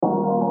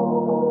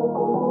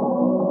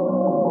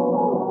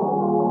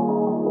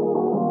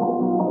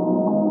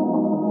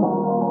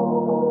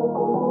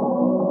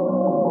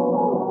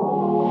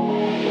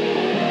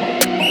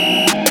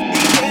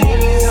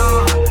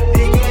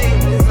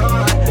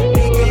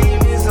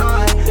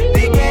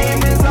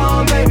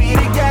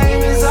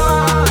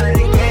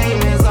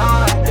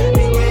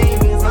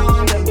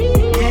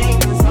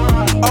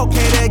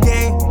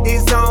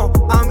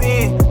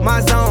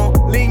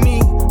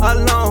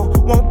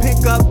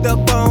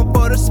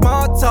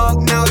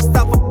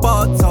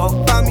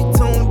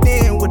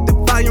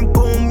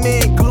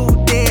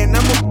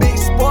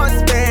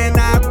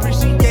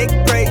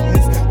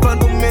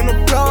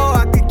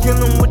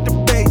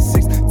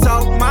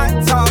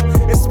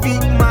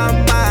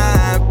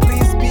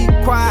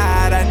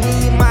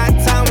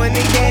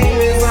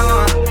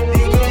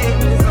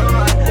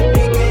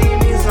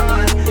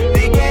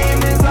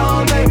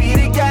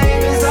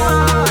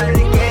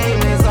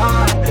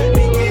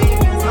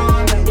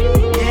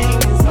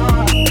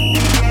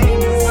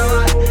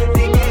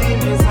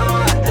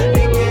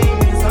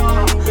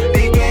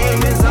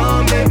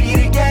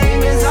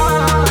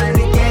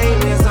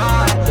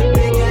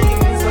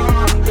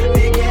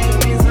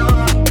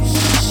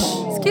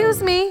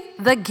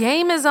The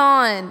game is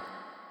on.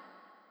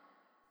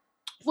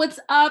 What's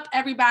up,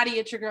 everybody?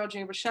 It's your girl,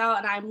 Jay Rochelle,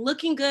 and I'm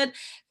looking good,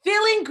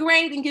 feeling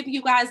great, and giving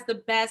you guys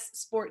the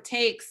best sport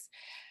takes.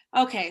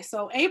 Okay,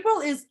 so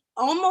April is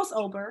almost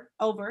over.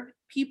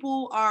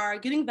 People are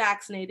getting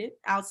vaccinated.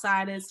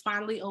 Outside is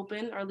finally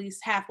open, or at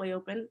least halfway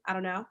open. I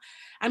don't know.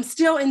 I'm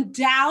still in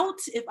doubt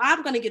if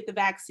I'm going to get the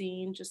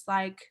vaccine, just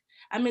like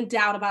I'm in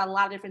doubt about a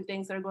lot of different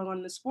things that are going on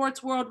in the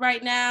sports world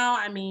right now.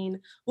 I mean,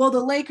 will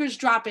the Lakers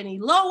drop any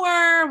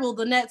lower? Will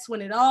the Nets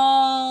win it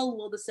all?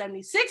 Will the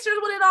 76ers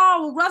win it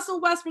all? Will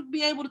Russell Westbrook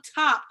be able to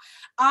top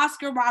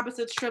Oscar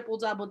Robertson's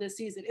triple-double this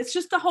season? It's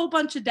just a whole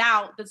bunch of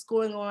doubt that's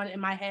going on in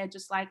my head,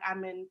 just like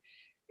I'm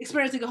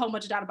experiencing a whole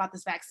bunch of doubt about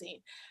this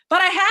vaccine.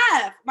 But I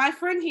have my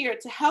friend here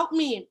to help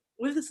me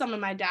with some of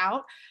my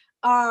doubt.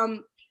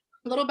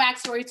 A little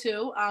backstory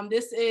too.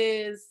 This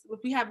is, if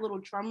we have a little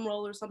drum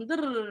roll or something,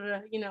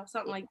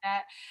 something like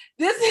that.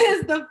 This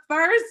is the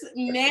first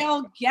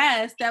male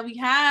guest that we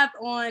have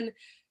on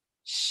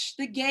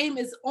The Game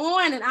is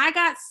On. And I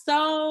got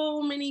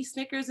so many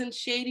snickers and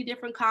shady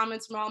different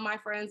comments from all my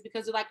friends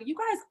because they're like, are you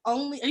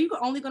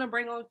only going to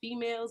bring on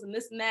females and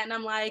this and that? And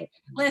I'm like,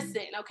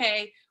 listen,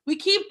 okay, we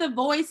keep the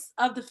voice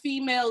of the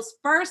females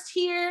first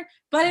here,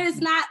 but it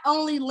is not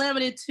only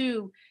limited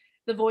to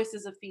the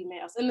voices of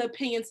females and the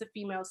opinions of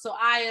females. So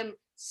I am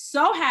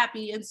so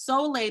happy and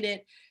so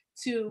elated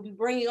to be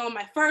bringing on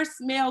my first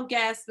male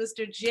guest,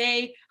 Mr.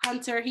 Jay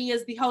Hunter. He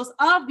is the host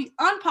of the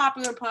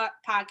Unpopular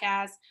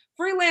Podcast,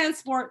 freelance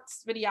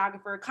sports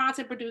videographer,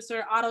 content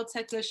producer, auto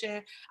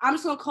technician. I'm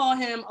just going to call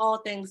him all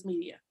things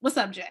media. What's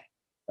up, Jay?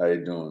 How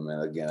you doing, man?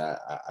 Again,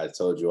 I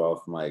told you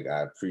off mic,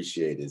 I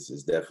appreciate it.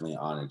 It's definitely an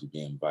honor to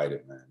be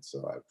invited, man.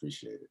 So I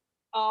appreciate it.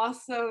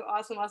 Awesome.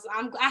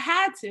 I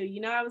had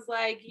to, I was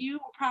like, you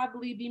are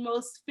probably the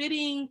most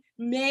fitting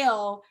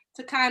male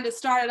to kind of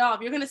start it off.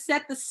 You're going to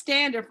set the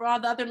standard for all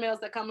the other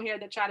males that come here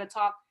that try to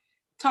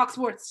talk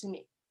sports to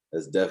me.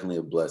 That's definitely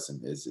a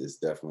blessing. It's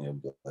definitely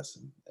a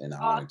blessing and an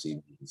honor to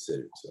be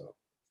considered. So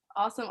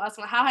awesome.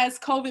 How has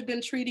COVID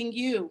been treating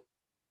you?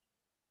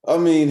 I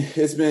mean,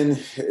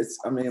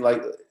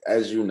 like,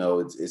 as you know,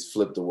 it's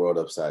flipped the world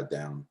upside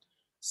down.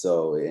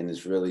 So, and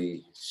it's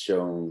really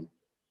shown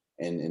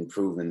and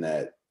proven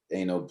that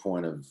ain't no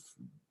point of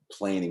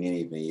planning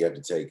anything. You have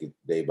to take it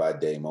day by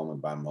day,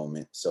 moment by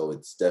moment. So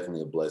it's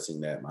definitely a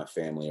blessing that my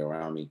family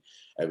around me,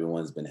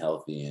 everyone's been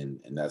healthy, and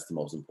that's the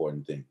most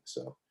important thing.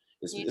 So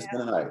it's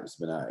been all right. It's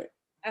been all right.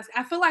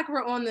 I feel like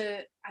we're on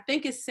I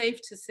think it's safe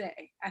to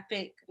say,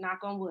 knock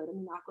on wood,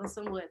 I'm knock on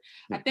some wood.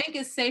 I think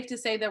it's safe to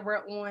say that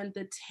we're on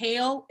the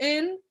tail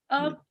end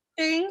of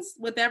things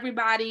with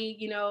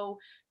everybody,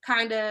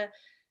 kind of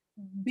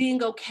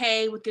being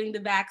okay with getting the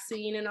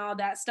vaccine and all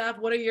that stuff.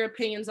 What are your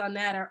opinions on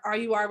that? Or are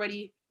you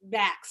already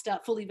vaxxed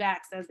up, fully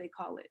vaxxed as they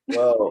call it?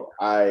 Well,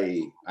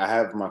 I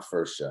have my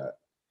first shot.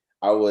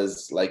 I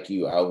was like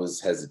you, I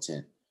was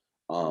hesitant.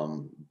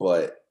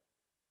 But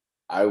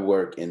I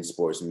work in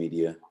sports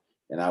media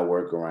and I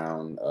work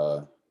around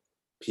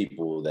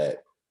people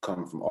that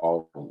come from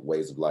all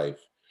ways of life.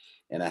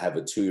 And I have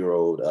a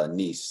 2-year-old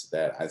niece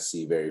that I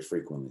see very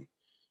frequently.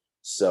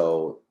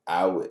 So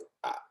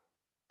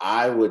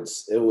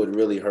it would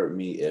really hurt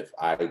me if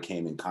I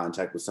came in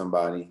contact with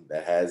somebody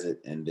that has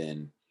it and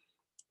then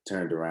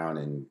turned around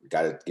and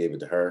gave it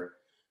to her.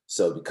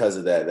 So because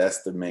of that,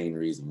 that's the main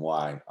reason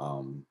why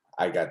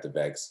I got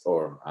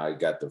I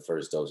got the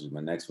first dose.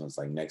 My next one's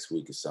like next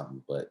week or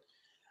something. But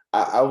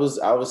I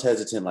was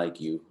hesitant like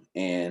you,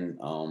 and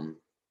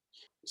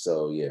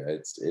so yeah,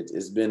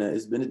 it's been a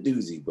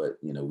doozy, but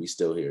we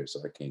still here, so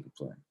I can't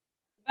complain.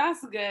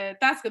 That's good.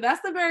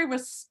 That's the very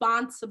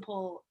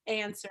responsible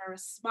answer,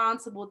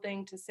 responsible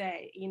thing to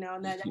say,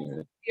 and that's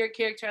your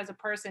character as a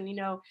person,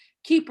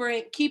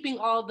 keeping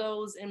all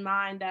those in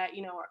mind that,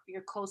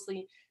 you're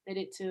closely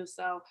knitted to.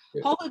 So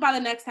hopefully by the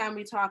next time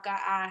we talk,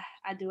 I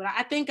do it.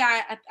 I think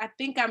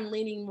I'm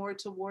leaning more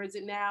towards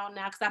it now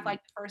because I feel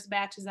like the first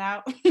batch is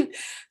out.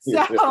 So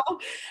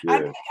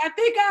I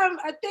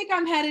think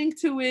I'm heading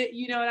to it,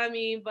 you know what I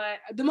mean? But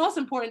the most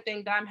important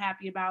thing that I'm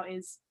happy about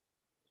is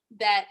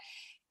that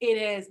it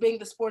is, being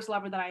the sports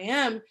lover that I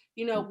am,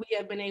 we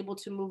have been able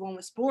to move on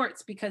with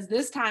sports, because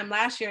this time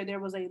last year, there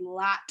was a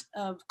lot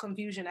of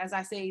confusion, as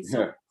I say,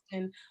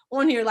 and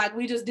on here, like,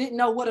 we just didn't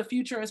know what a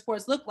future in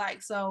sports looked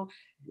like. So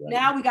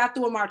now we got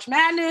through a March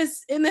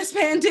Madness in this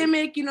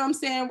pandemic, you know what I'm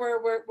saying?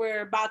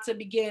 We're about to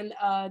begin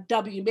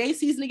WNBA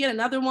season again,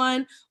 another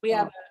one. We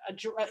have a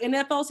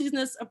NFL season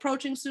that's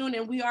approaching soon,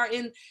 and we are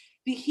in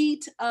the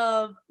heat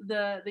of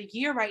the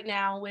year right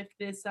now with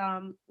this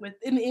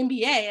within the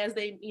NBA, as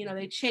they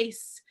they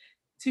chase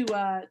to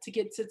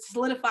get to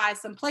solidify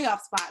some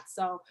playoff spots.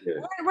 So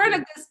we're in a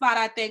good spot,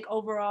 I think,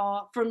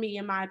 overall, for me,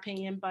 in my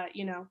opinion. But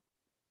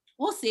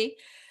we'll see.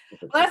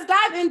 Let's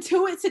dive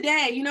into it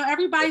today.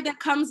 Everybody that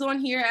comes on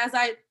here, as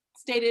I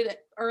stated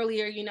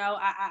earlier,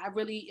 I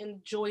really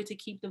enjoy to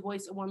keep the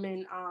voice of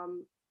women.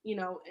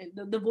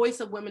 The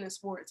voice of women in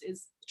sports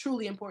is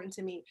truly important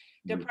to me.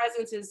 Their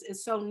presence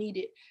is so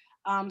needed.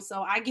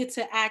 So I get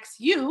to ask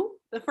you,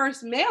 the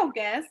first male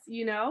guest,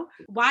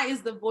 why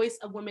is the voice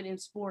of women in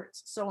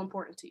sports so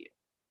important to you?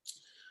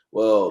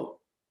 Well,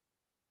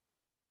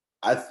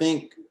 I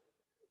think,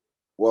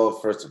 well,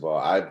 first of all,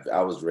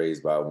 I was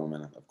raised by a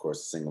woman, of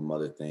course, a single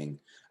mother thing.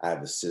 I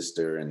have a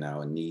sister and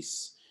now a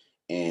niece,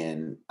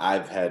 and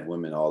I've had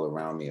women all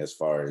around me as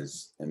far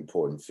as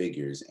important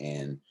figures.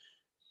 And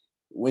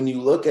when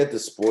you look at the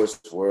sports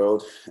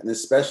world, and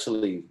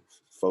especially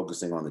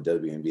focusing on the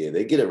WNBA,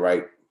 they get it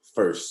right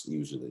first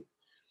usually.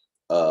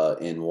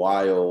 And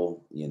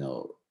while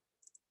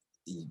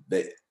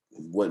they,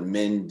 what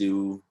men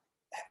do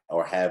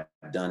or have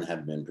done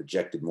have been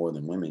projected more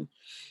than women,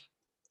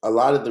 a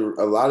lot of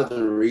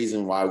the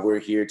reason why we're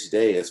here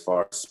today as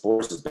far as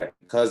sports is back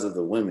because of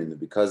the women,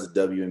 because of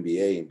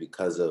WNBA, and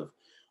because of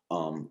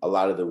a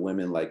lot of the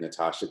women like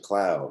Natasha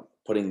Cloud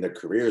putting their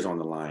careers on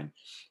the line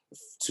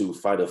to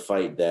fight a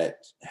fight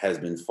that has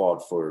been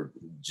fought for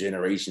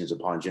generations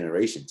upon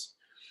generations.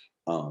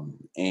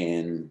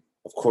 And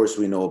of course,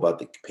 we know about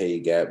the pay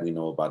gap. We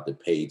know about the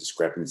pay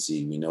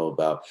discrepancy. We know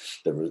about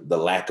the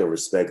lack of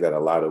respect that a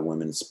lot of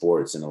women's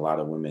sports and a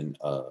lot of women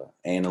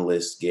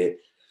analysts get.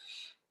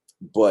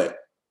 But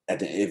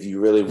if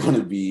you really want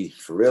to be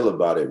for real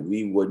about it,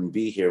 we wouldn't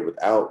be here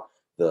without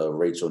the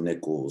Rachel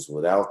Nichols,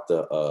 without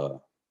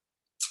the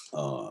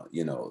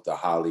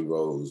Holly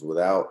Rose,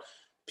 without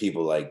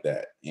people like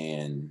that.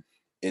 And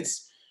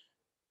it's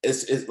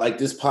it's like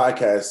this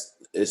podcast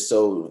is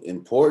so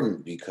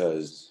important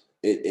because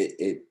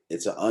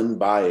it's an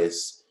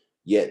unbiased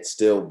yet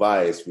still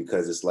biased,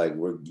 because it's like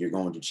you're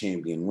going to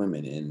champion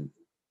women. And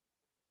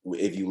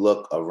if you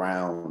look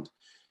around,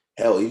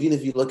 hell, even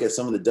if you look at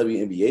some of the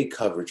WNBA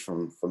coverage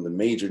from the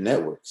major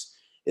networks,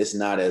 it's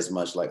not as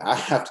much. Like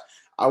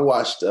I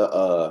watched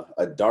a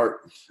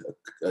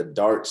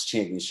darts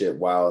championship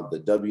while the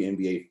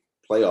WNBA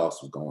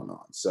playoffs was going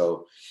on.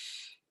 So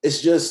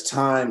it's just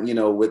time,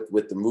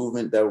 with the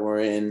movement that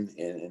we're in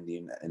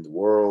the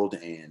world,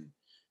 and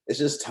it's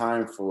just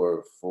time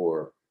for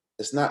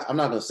it's not. I'm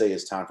not going to say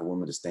it's time for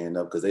women to stand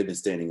up, because they've been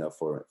standing up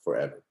for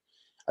forever.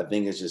 I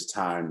think it's just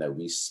time that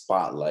we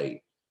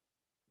spotlight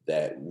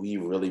that we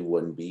really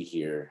wouldn't be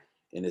here,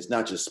 and it's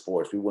not just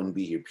sports. We wouldn't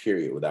be here,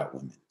 period, without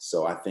women.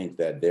 So I think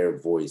that their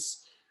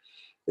voice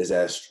and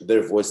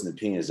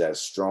opinion is as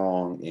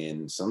strong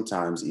and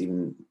sometimes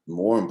even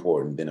more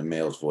important than a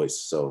male's voice.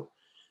 So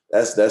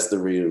that's the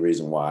real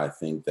reason why I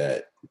think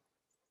that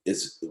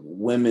it's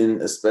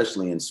women,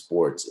 especially in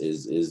sports,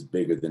 is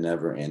bigger than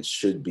ever and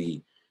should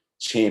be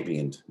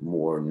championed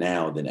more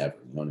now than ever.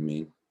 You know what I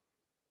mean?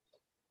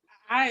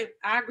 I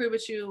agree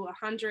with you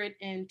 110%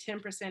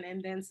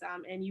 and then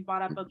some. And you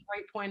brought up a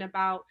great point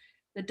about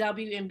the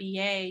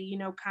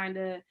WNBA, kind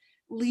of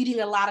leading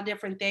a lot of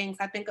different things.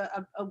 I think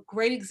a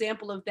great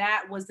example of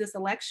that was this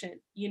election,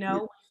 Yeah.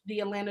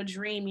 the Atlanta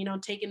Dream,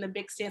 taking the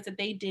big stance that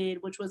they did,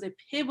 which was a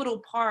pivotal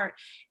part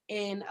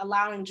in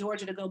allowing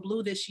Georgia to go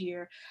blue this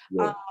year.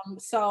 Yeah.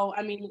 So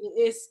I mean,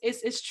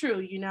 it's true,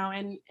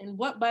 and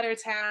what better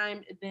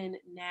time than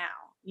now?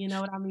 You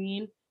know what I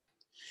mean?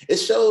 It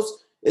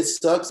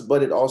sucks,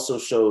 but it also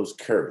shows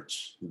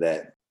courage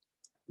that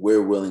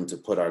we're willing to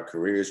put our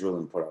careers, we're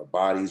willing to put our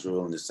bodies, we're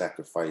willing to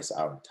sacrifice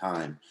our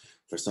time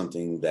for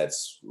something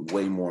that's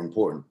way more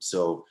important.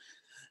 So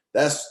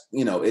that's,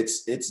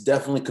 it's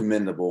definitely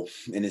commendable,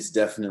 and it's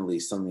definitely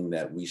something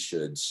that we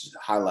should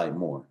highlight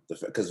more,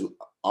 because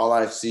all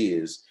I see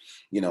is,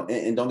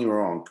 and don't get me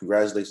wrong,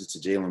 congratulations to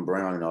Jaylen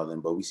Brown and all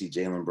them, but we see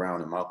Jaylen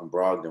Brown and Malcolm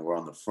Brogdon were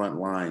on the front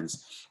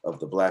lines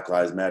of the Black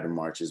Lives Matter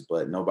marches,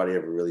 but nobody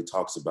ever really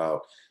talks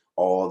about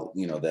all,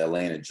 the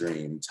Atlanta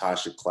Dream,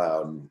 Tasha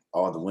Cloud, and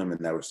all the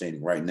women that were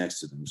standing right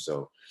next to them.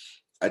 So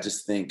I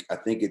think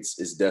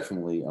it's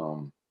definitely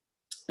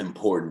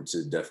important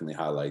to definitely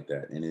highlight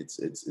that, and it's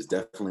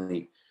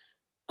definitely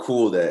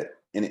cool that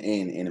and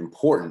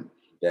important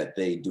that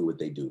they do what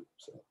they do.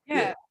 So yeah.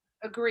 Yeah,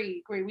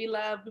 agree. We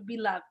love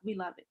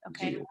it.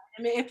 Okay. Yeah.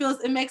 I mean,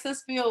 it makes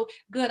us feel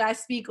good. I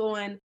speak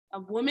on a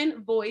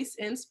woman voice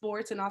in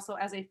sports, and also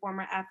as a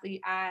former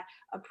athlete, I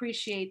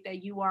appreciate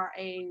that you are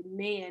a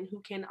man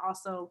who can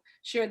also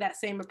share that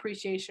same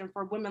appreciation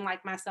for women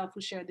like myself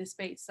who share this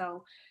space.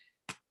 So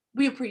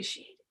we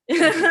appreciate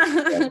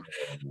it.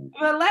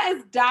 But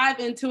let's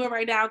dive into it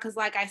right now, because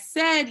like I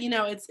said,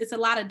 it's a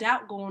lot of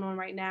doubt going on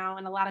right now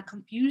and a lot of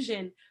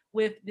confusion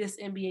with this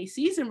NBA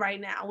season right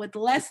now, with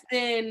less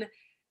than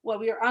what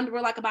we're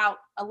like about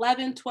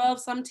 11, 12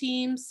 some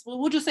teams. Well,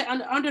 we'll just say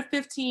under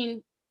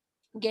 15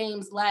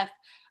 games left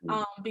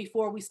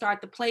before we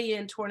start the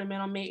play-in tournament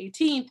on May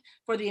 18th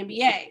for the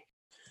NBA.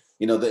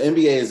 The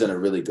NBA has done a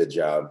really good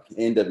job,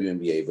 in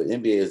WNBA, but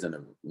NBA has done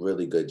a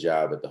really good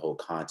job at the whole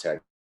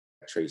contact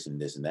tracing,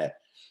 this and that.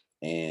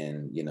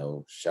 And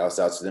shouts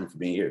out to them for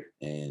being here.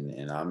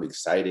 And I'm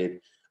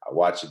excited. I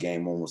watch a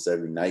game almost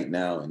every night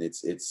now, and it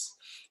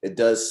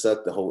does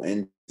suck the whole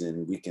end,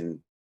 and we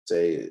can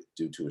say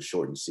due to a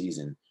shortened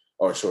season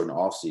or a shortened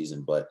off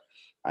season, but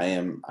I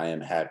am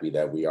happy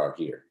that we are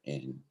here,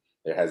 and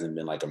there hasn't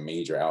been like a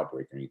major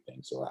outbreak or anything,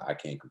 so I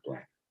can't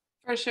complain.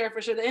 For sure,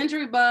 for sure. The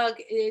injury bug,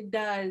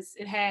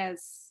 it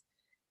has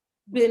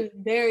been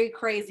very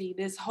crazy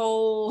this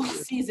whole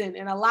season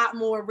and a lot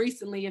more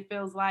recently, it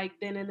feels like,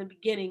 than in the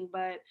beginning.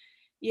 But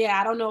yeah,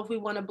 I don't know if we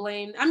want to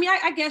blame. I mean,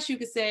 I guess you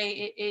could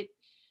say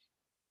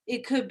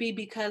it could be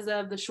because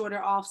of the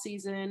shorter off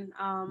season.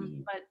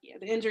 Mhm. But yeah,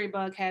 the injury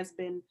bug has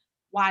been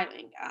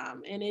wilding.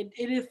 And it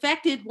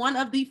affected one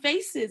of the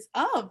faces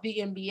of the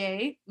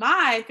NBA,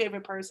 my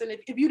favorite person.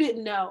 If you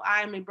didn't know,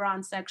 I am a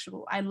bronze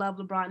sexual. I love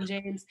LeBron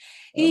James.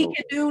 He Oh,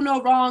 can do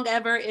no wrong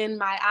ever in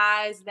my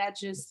eyes. That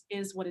just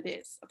is what it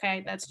is.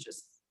 Okay. That's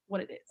just what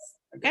it is.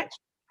 I Okay. got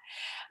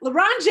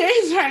LeBron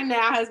James right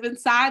now has been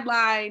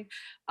sidelined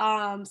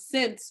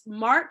since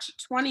March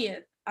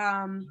 20th.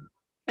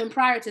 And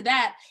prior to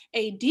that,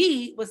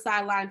 AD was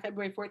sidelined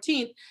February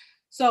 14th.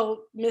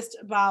 So missed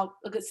about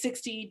a good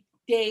 60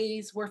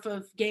 days worth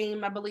of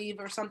game, I believe,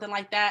 or something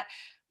like that.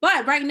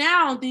 But right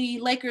now, the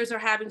Lakers are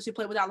having to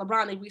play without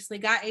LeBron. They recently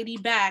got AD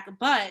back.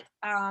 But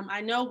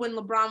I know when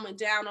LeBron went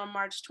down on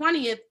March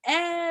 20th,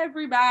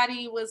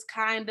 everybody was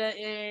kind of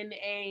in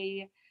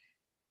a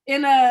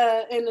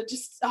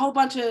just a whole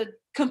bunch of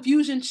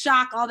confusion,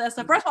 shock, all that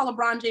stuff. you. First of all,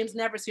 LeBron James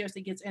never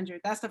seriously gets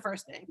injured. That's the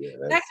first thing. Yeah,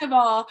 Second that's of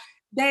all,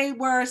 they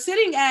were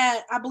sitting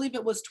at, I believe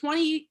it was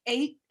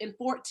 28 and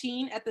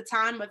 14 at the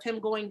time of him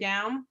going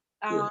down.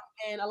 yeah. Um,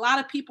 and a lot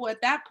of people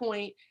at that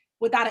point,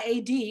 without an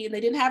AD, and they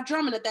didn't have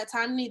Drummond at that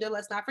time neither,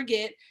 let's not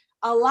forget,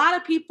 a lot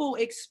of people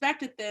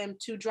expected them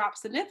to drop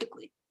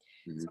significantly.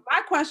 So Mhm.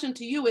 my question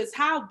to you is,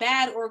 how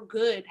bad or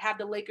good have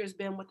the Lakers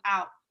been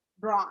without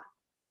Braun?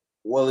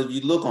 Well, if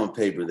you look on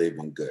paper, they've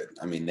been good.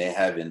 I mean, they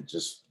haven't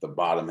just the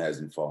bottom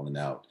hasn't fallen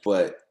out,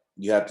 but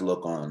you have to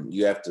look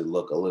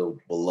a little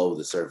below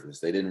the surface.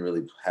 They didn't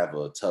really have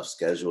a tough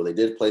schedule. They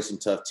did play some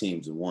tough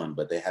teams and won,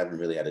 but they haven't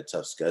really had a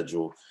tough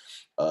schedule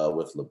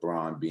with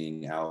LeBron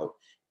being out.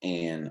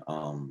 And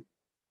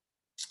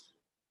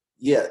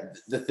yeah,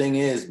 the thing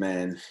is,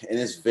 man, and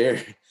it's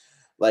very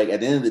like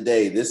at the end of the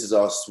day, this is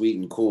all sweet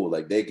and cool.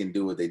 Like they can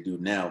do what they do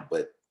now,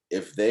 but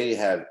if they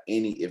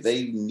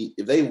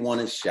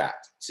want a shot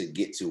to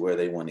get to where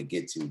they want to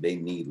get to, they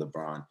need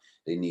LeBron,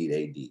 they need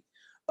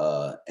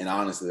AD, and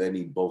honestly, they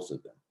need both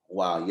of them.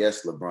 While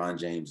yes, LeBron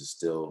James is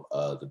still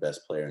the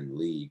best player in the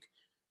league,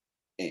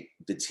 and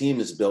the team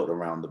is built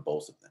around the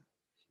both of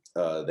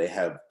them. They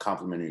have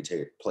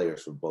complementary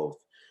players for both.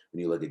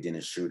 When you look at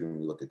Dennis Schroeder,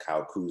 when you look at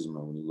Kyle Kuzma,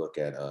 when you look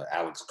at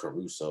Alex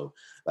Caruso,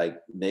 like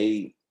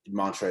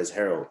Montrezl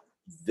Harrell,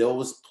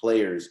 those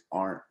players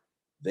aren't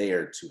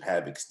there to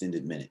have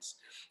extended minutes.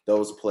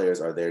 Those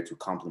players are there to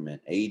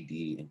complement AD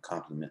and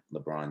complement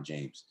LeBron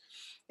James.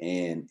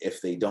 And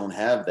if they don't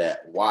have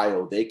that,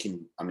 while they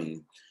can, I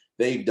mean,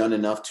 they've done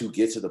enough to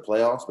get to the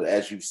playoffs, but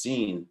as you've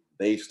seen,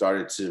 they've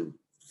started to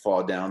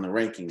fall down the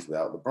rankings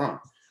without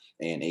LeBron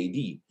and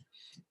AD.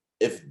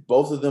 If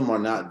both of them are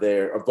not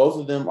there, or both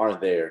of them are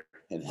there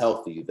and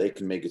healthy, they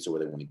can make it to where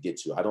they want to get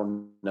to. I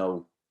don't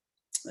know.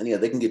 And yeah,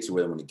 they can get to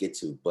where they want to get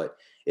to. But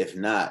if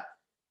not,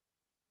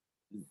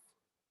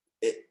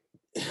 it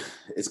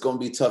it's gonna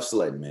be tough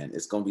sledding, man.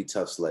 It's gonna be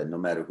tough sledding no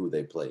matter who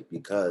they play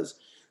because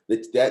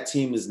that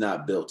team is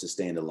not built to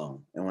stand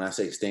alone. And when I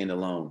say stand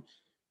alone,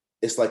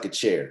 it's like a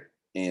chair.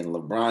 And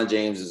LeBron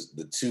James is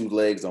the two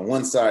legs on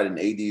one side and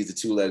AD is the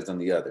two legs on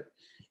the other.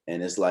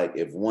 And it's like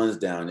if one's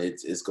down,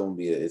 it's gonna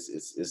be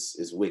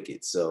it's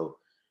wicked. So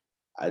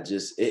I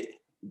just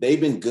they've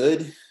been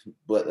good,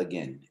 but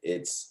again,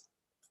 they've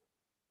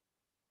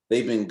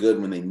been good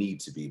when they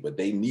need to be, but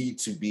they need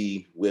to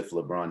be with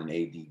LeBron and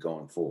AD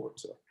going forward.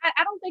 So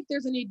I don't think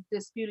there's any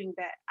disputing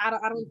that. I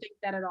don't think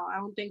that at all. I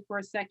don't think for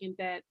a second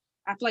that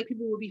I feel like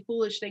people would be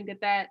foolish think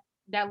that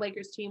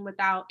Lakers team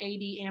without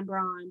AD and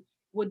Bron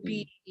would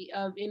be mm,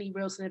 of any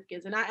real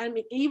significance. And I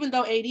mean, even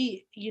though AD,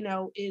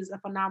 is a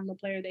phenomenal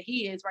player that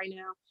he is right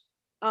now,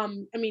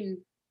 I mean,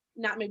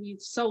 not maybe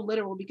so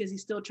literal because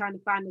he's still trying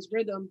to find his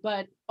rhythm,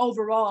 but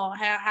overall,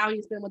 how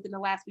he's been within the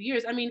last few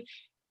years. I mean,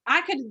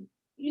 I could,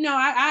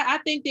 I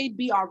think they'd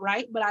be all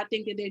right, but I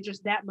think that they're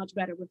just that much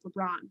better with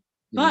LeBron. mm,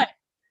 But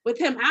with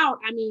him out,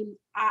 I mean,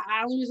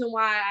 I only reason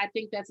why I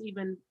think that's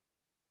even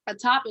a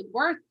topic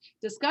worth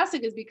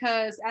discussing is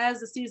because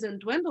as the season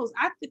dwindles,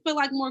 I feel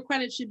like more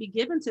credit should be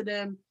given to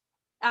them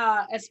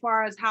as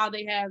far as how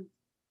they have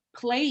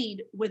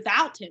played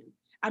without him.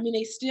 I mean,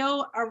 they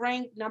still are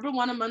ranked number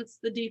one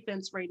amongst the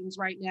defense ratings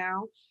right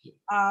now.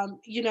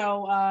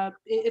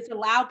 It's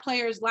allowed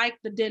players like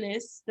the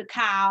Dennis, the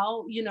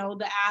Kyle,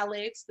 the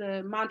Alex,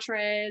 the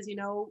Montrez,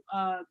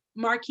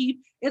 Markeith.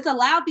 It's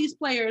allowed these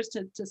players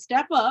to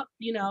step up,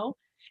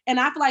 and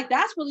I feel like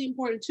that's really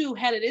important too,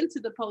 headed into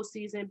the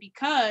postseason,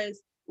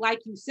 because, like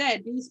you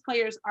said, these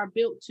players are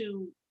built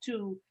to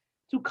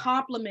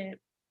complement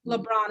mm,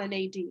 LeBron and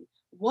AD.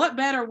 What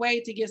better way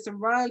to get some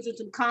runs and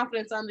some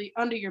confidence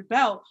under your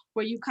belt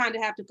where you kind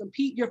of have to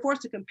compete? You're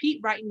forced to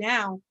compete right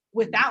now mm,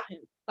 without him.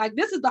 Like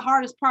this is the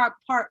hardest part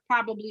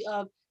probably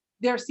of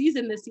their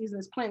season this season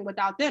is playing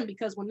without them,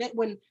 because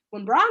when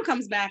Braun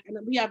comes back and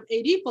we have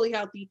AD fully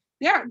healthy,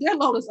 their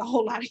load is a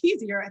whole lot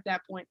easier at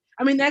that point.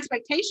 I mean, the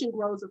expectation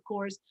grows, of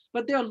course,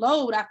 but their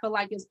load I feel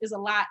like is a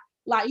lot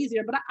lot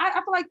easier. But I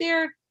feel like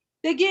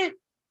they get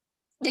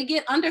they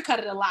get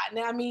undercutted a lot. And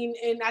I mean,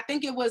 and I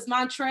think it was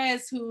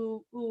Montrez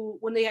who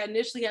when they had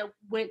initially had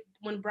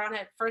when Brown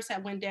had first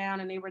had went down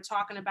and they were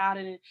talking about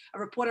it, and a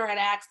reporter had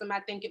asked him, I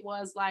think it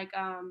was like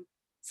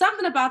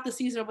something about the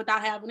season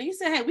without having. He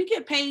said, "Hey, we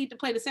get paid to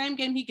play the same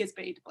game he gets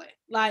paid to play."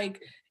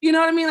 Like, you know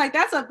what I mean? Like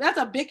that's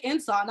a big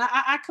insult. And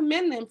I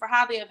commend them for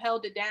how they have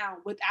held it down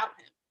without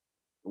him.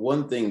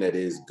 One thing that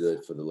is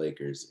good for the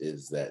Lakers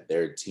is that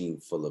they're a team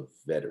full of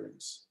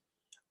veterans.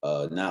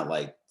 Not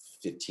like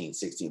 15,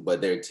 16, but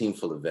they're a team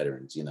full of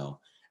veterans, you know.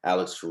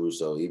 Alex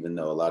Caruso, even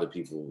though a lot of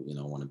people, you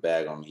know, want to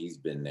bag on him, he's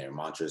been there.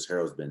 Montrezl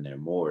Harrell's been there.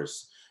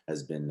 Morris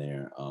has been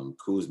there.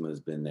 Kuzma has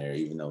been there,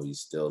 even though he's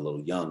still a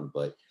little young.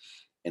 But,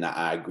 and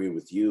I agree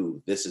with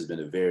you, this has been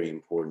a very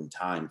important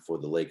time for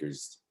the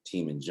Lakers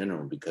team in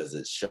general because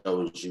it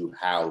shows you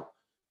how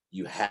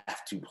you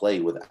have to play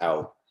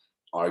without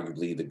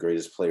arguably the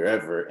greatest player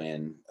ever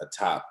and a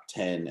top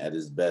 10 at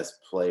his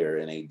best player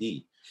in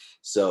AD.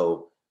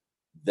 So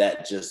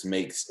that just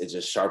makes it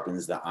just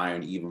sharpens the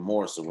iron even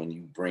more. So when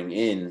you bring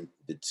in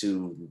the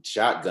two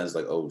shotguns,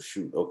 like, oh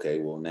shoot, okay,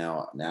 well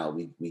now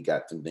we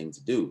got some things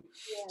to do.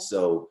 Yeah.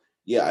 So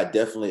yeah, I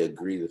definitely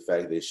agree the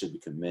fact they should be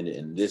commended.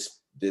 And this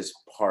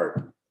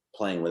part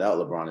playing without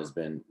LeBron has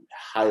been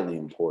highly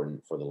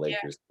important for the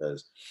Lakers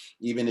because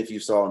even if you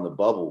saw in the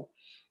bubble,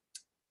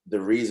 the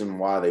reason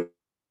why they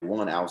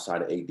won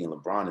outside of AD and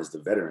LeBron is the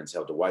veterans.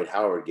 Hell, Dwight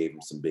Howard gave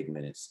him some big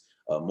minutes.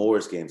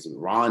 Morris gave him some.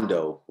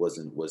 Rondo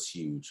was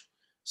huge.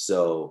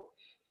 So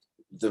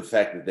the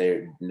fact that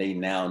they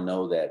now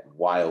know that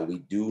while we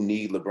do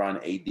need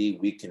LeBron and AD,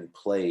 we can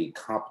play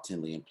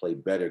competently and play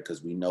better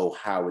because we know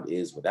how it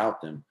is without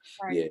them.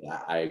 Right.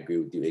 Yeah, I agree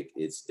with you.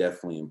 It's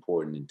definitely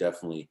important and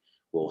definitely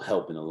will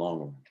help in the long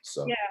run.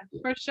 So Yeah,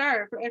 for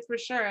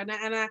sure.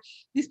 And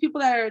these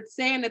people that are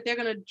saying that they're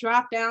going to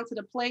drop down to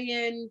the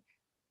play-in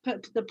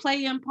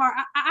part,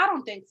 I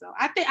don't think so.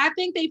 I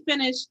think they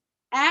finished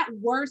at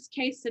worst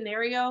case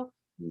scenario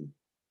mm,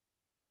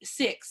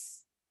 6,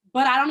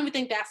 but I don't even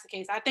think that's the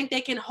case. I think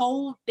they can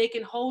hold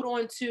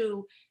on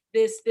to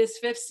this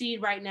fifth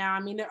seed right now. I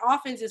mean, their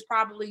offense is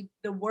probably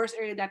the worst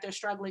area that they're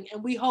struggling,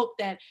 and we hope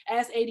that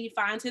as AD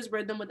finds his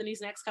rhythm within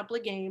these next couple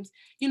of games,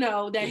 you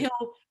know, that yeah,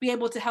 he'll be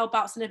able to help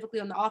out significantly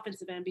on the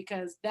offensive end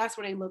because that's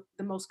where they look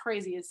the most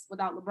craziest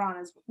without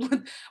LeBron is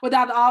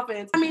without the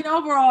offense. I mean,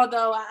 overall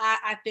though,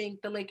 I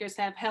think the Lakers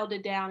have held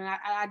it down, and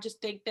I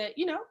just think that,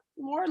 you know,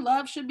 more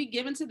love should be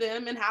given to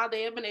them and how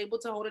they have been able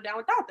to hold it down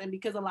without them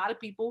because a lot of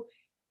people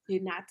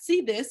did not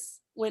see this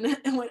when,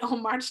 when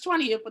on March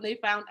 20th when they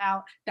found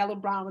out that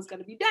LeBron was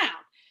going to be down.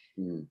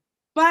 mm,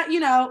 But you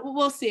know,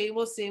 we'll see,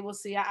 we'll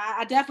see.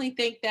 I definitely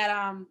think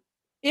that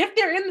if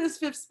they're in this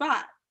fifth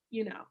spot,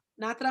 you know,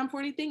 not that I'm for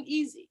anything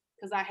easy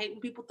because I hate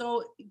when people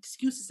throw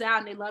excuses out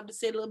and they love to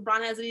say that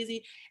LeBron has it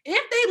easy.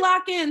 If they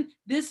lock in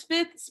this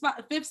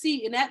fifth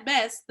seed, and at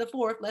best the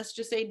fourth, let's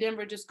just say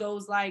Denver just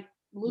goes like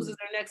loses mm,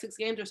 their next 6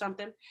 games or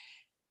something,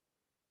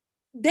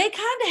 they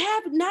kind of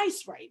have it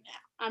nice right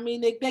now. I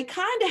mean, they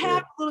kind of yeah,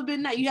 have a little bit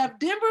nice. You have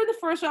Denver in the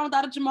first round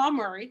without a Jamal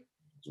Murray.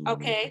 Jamal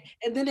Murray, Okay.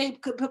 And then they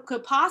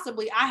could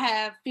possibly, I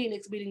have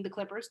Phoenix beating the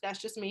Clippers.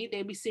 That's just me.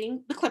 They'd be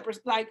seeing the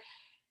Clippers. Like,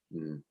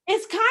 mm.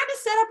 it's kind of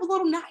set up a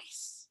little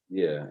nice.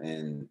 Yeah,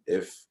 and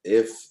if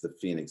the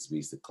Phoenix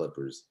beats the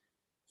Clippers,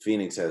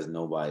 Phoenix has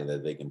nobody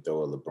that they can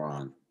throw at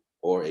LeBron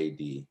or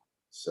AD.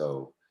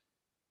 So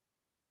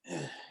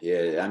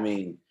yeah, I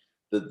mean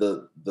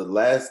the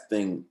last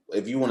thing,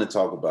 if you want to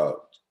talk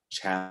about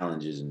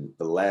challenges, and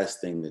the last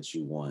thing that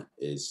you want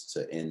is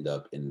to end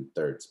up in the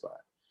third spot.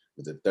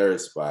 With the third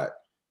spot,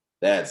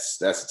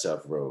 that's a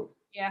tough road.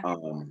 Yeah.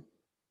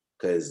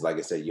 Because like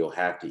I said, you'll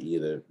have to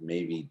either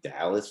maybe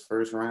Dallas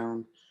first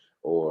round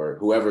or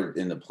whoever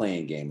in the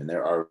playing game, and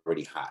they're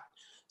already hot.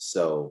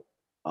 So,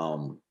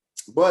 um,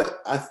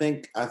 but I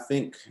think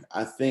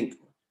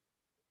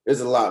there's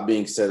a lot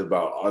being said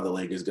about are the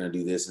Lakers going to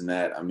do this and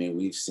that. I mean,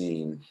 we've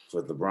seen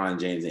with LeBron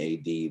James and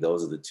AD,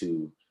 those are the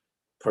two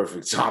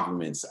perfect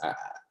complements.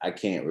 I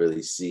can't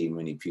really see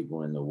many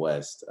people in the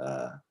West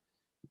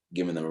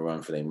giving them a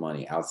run for their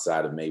money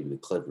outside of maybe the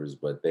Clippers,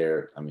 but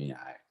I mean,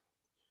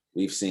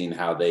 we've seen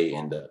how they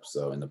end up.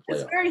 So in the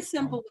It's playoffs, very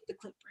simple with the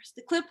Clippers.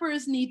 The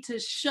Clippers need to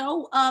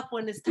show up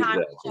when it's time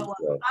to exactly. show up.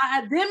 So,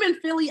 Them and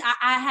Philly,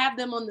 I have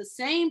them on the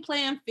same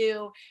playing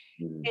field.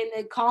 mm, And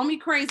they call me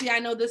crazy. I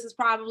know this is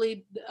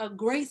probably a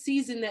great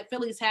season that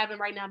Philly's having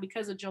right now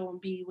because of Joel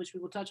Embiid, which we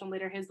will touch on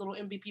later, his little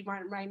MVP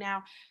run right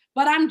now.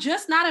 But I'm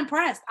just not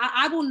impressed.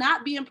 I will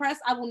not be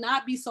impressed. I will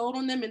not be sold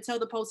on them until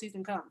the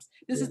postseason comes.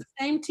 This yeah, is the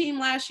same team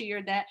last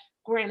year that,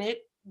 granted,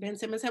 Ben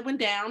Simmons had went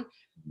down, mm,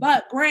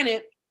 but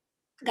granted,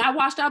 got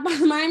washed out by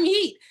the Miami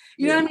Heat.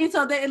 You know yeah, what I mean?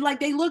 So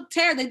they looked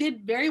terrible. They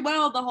did very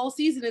well the whole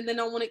season, and then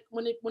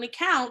when it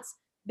counts,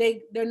 they're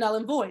null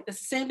and void.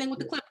 That's the same thing with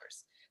the yeah,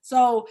 Clippers.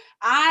 So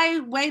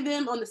I weigh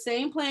them on the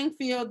same playing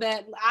field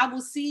that I will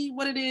see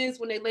what it is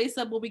when they lace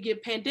up. Will we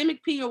get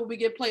pandemic P or will we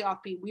get playoff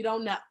P? We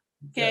don't know.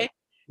 Okay. exactly.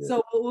 Yeah,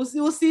 So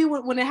we'll see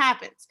when it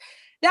happens.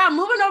 Now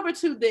moving over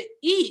to the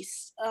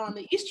East,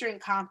 the Eastern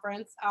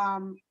Conference.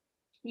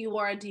 You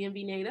are a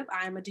DMV native.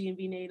 I am a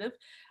DMV native,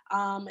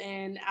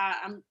 and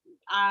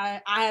I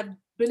have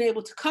been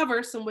able to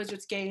cover some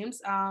Wizards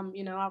games.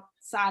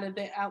 Outside of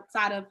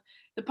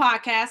the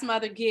podcast, my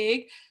other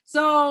gig.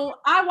 So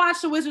I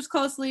watch the Wizards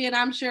closely, and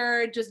I'm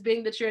sure just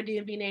being that you're a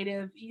DMV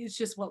native, it's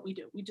just what we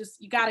do.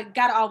 You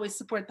gotta always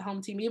support the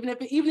home team, even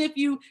if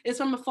you it's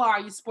from afar,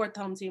 you support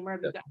the home team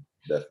wherever you go.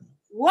 Definitely.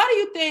 What do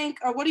you think,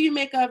 or what do you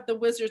make of the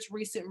Wizards'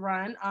 recent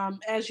run?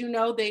 As you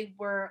know, they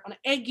were on an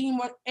eight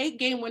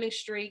game winning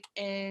streak,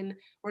 and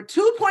were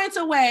 2 points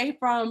away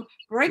from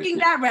breaking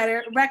that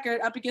record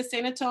up against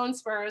San Antonio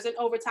Spurs in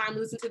overtime,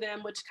 losing to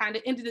them, which kind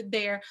of ended it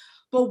there.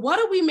 But what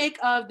do we make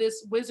of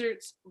this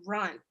Wizards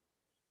run?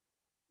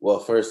 Well,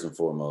 first and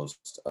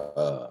foremost,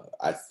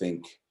 I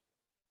think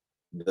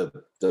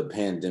the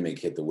pandemic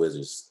hit the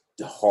Wizards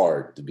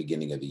hard the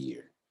beginning of the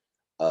year,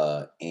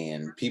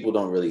 and people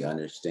don't really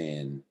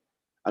understand.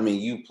 I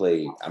mean, you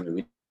played. I mean,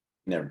 we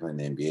never played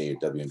in the NBA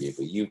or WNBA,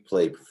 but you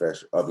play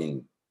professional. I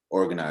mean,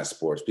 organized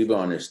sports. People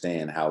don't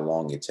understand how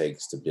long it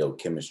takes to build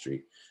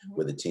chemistry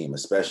with a team,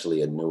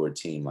 especially a newer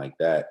team like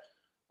that.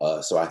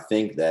 So I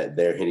think that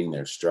they're hitting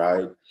their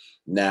stride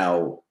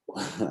now.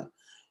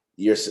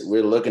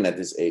 We're looking at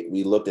this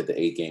we looked at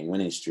the 8 game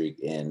winning streak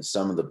and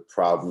some of the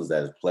problems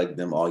that have plagued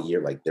them all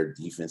year, like their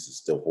defense is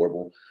still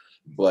horrible,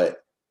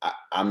 but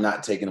I'm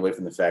not taking away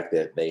from the fact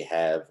that they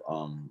have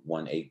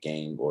won 8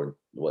 games or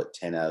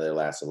 10 out of their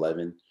last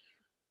 11.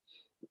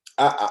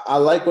 I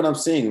like what I'm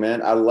seeing,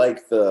 man.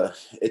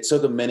 It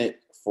took a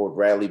minute for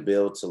Bradley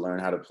Beal to learn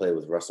how to play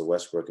with Russell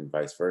Westbrook and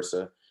vice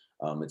versa.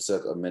 It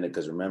took a minute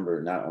because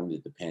remember, not only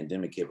did the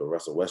pandemic hit, but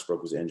Russell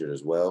Westbrook was injured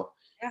as well.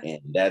 Yeah.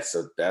 And that's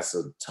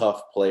a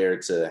tough player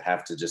to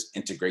have to just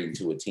integrate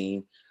into a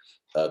team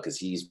because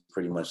he's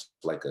pretty much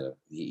like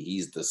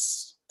he's the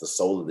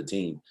soul of the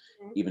team,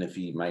 even if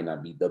he might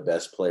not be the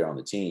best player on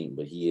the team,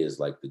 but he is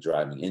like the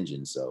driving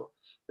engine. So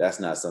that's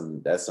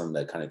something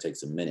that kind of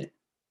takes a minute.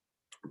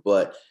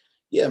 But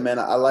yeah, man,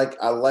 I like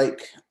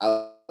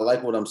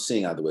what I'm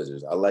seeing out of the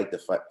Wizards. I like the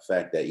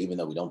fact that even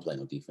though we don't play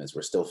no defense,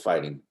 we're still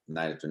fighting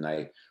night after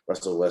night.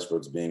 Russell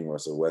Westbrook's being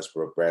Russell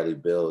Westbrook. Bradley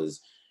Beal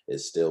is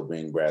still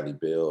being Bradley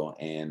Beal,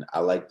 and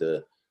I like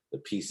the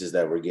pieces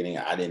that we're getting.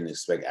 I didn't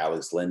expect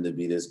Alex Len to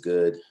be this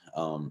good.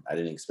 I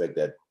didn't expect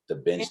that the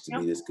bench to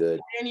be this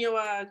good. Daniel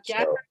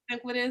Gafford, I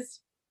think what is.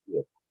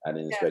 Yeah, I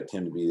didn't expect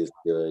him to be this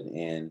good,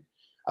 and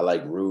I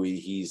like Rui.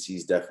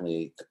 He's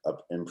definitely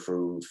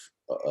improved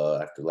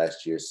after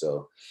last year.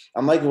 So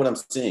I'm liking what I'm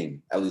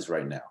seeing, at least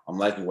right now. I'm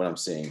liking what I'm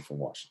seeing from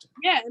Washington.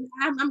 Yeah, and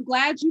I'm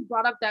glad you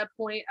brought up that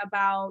point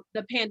about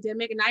the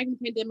pandemic, and not even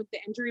pandemic, the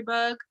injury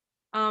bug.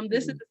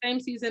 This is the same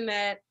season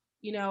that,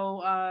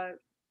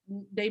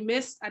 they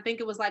missed, I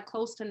think it was like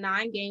close to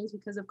 9 games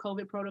because of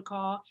COVID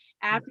protocol.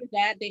 After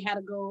that, they had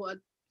to go a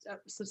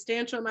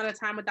substantial amount of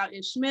time without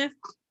Ish Smith.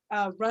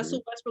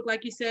 Russell Westbrook,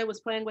 like you said, was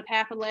playing with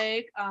half a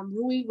leg.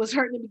 Rui was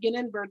hurt in the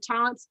beginning.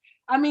 Bertans,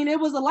 I mean, it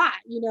was a lot,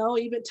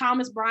 even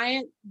Thomas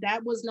Bryant,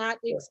 that was not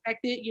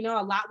expected.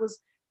 A lot was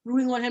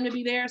rooting on him to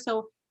be there.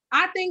 So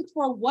I think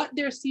for what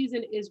their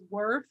season is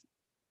worth,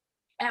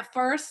 at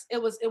first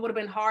it would have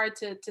been hard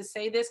to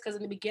say this because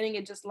in the beginning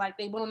it just like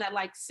they went on that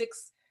like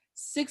six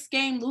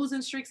game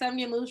losing streak, 7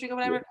 game losing streak or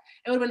whatever. Yeah.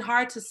 It would have been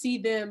hard to see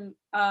them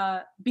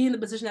be in the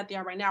position that they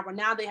are right now. But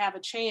now they have a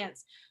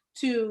chance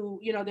to,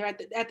 they're at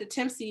the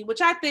 10th seed,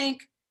 which I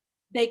think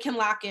they can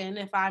lock in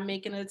if I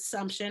make an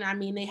assumption. I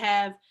mean,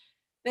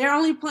 they're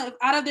only playing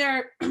out of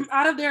their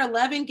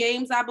 11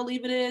 games, I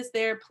believe it is,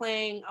 they're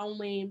playing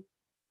only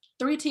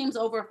 3 teams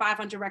over a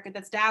 500 record.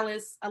 That's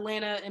Dallas,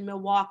 Atlanta, and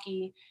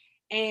Milwaukee.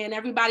 And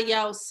everybody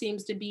else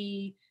seems to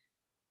be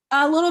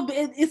a little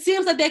bit, it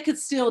seems like they could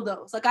steal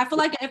those. Like, I feel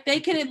like if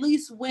they can at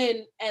least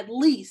win, at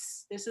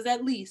least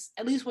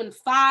win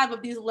 5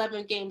 of these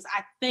 11 games,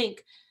 I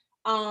think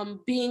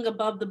being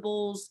above the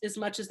Bulls as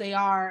much as they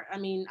are, I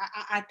mean,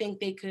 I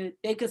think they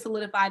could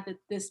solidify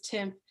this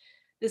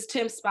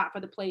 10th spot for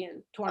the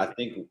play-in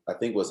tournament. I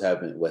think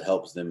what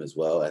helps them as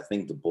well, I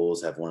think the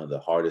Bulls have one of the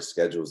hardest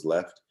schedules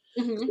left.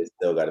 Mm-hmm. They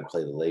still got to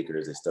play the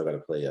Lakers. They still got to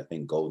play, I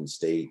think, Golden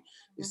State.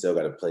 They still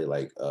got to play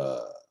like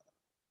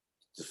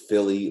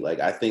Philly.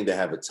 Like, I think they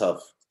have a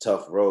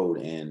tough road.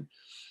 And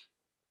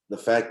the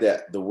fact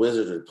that the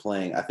Wizards are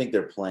playing, I think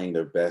they're playing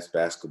their best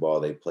basketball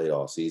they played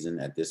all season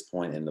at this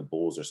point, and the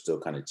Bulls are still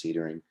kind of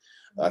teetering.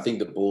 Mm-hmm. I think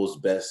the Bulls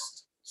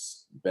best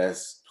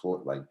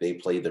like they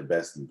played their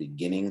best in the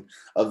beginning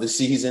of the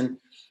season.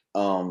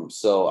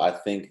 So I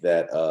think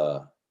that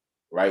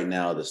right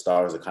now the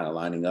stars are kind of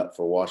lining up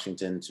for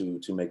Washington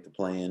to make the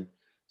play-in.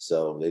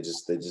 So they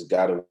just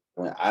got to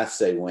win. I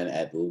say win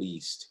at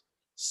least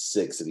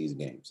 6 of these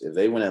games. If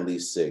they win at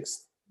least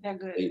 6, they're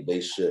good.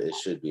 It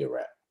should be a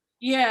wrap.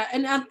 Yeah,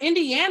 and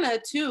Indiana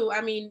too.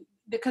 I mean,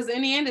 because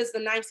Indiana is the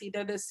 9th seed,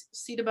 they're the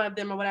seed above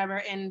them or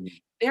whatever, and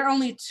they're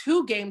only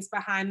 2 games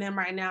behind them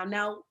right now.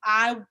 Now,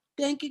 I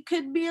think it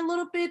could be a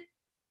little bit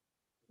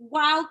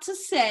wild to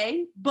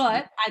say,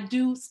 but I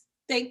do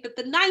think that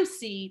the 9th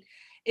seed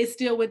is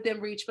still within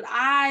reach. But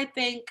I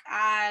think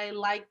I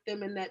like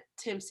them in that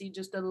 10th seed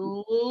just a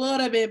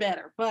little bit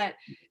better. But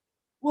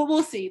well,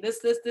 we'll see.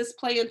 This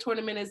play-in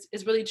tournament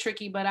is really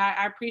tricky, but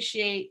I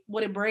appreciate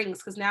what it brings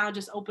because now it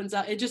just opens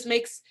up. It just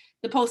makes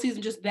the postseason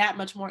just that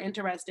much more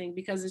interesting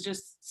because it's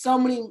just so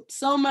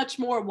much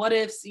more what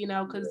ifs, because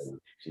Yeah,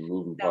 some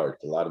moving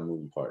parts, a lot of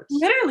moving parts.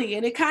 literally,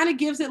 and it kind of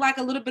gives it like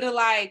a little bit of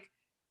like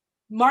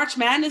March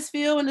Madness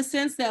feel in the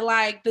sense that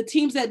like the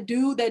teams that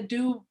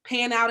do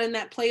pan out in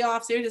that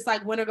playoff series, it's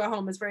like win or go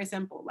home. It's very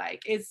simple.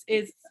 Like it's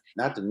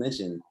Not to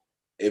mention,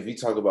 if you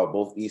talk about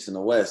both East and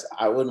the West,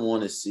 I wouldn't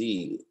want to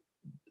see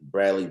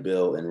Bradley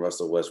Beal and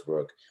Russell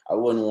Westbrook. I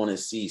wouldn't want to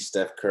see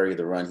Steph Curry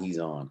the run he's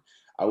on.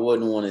 I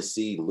wouldn't want to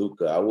see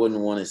Luka. I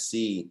wouldn't want to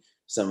see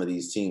some of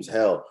these teams.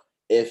 Hell,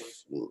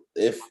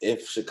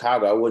 if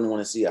Chicago, I wouldn't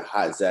want to see a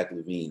hot Zach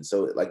LaVine.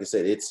 So, like I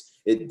said,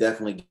 it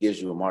definitely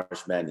gives you a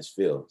March Madness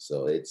feel.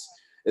 So it's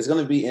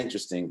going to be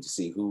interesting to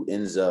see who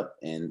ends up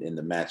in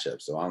the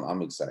matchup. So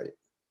I'm excited.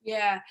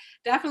 Yeah,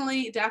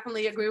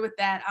 definitely agree with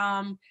that.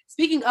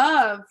 Speaking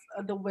of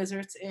the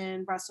Wizards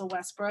and Russell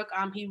Westbrook,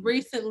 he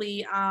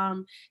recently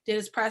did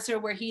his presser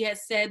where he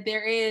has said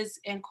there is,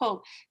 and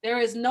quote, there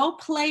is no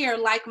player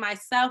like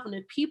myself, and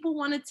if people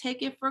want to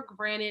take it for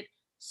granted,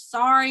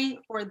 sorry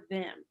for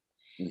them.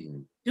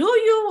 Mhm. Do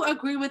you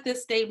agree with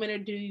this statement or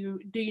do you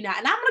not?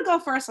 And I'm gonna go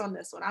first on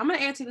this one. I'm gonna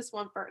answer this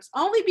one first,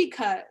 only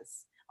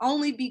because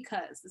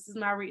this is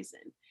my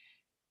reason.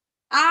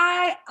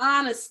 I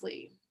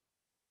honestly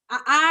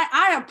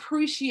I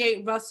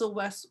appreciate Russell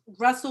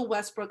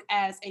Westbrook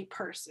as a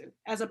person.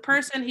 As a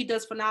person, he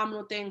does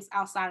phenomenal things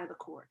outside of the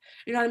court.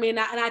 You know what I mean?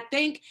 And I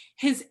think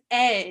his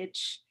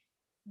edge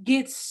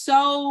gets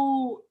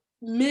so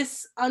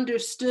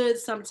misunderstood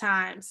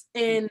sometimes.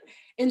 And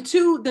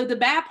two, the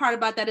bad part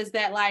about that is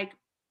that like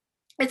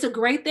it's a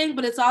great thing,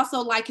 but it's also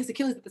like his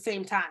Achilles at the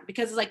same time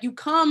because it's like you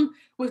come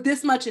with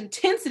this much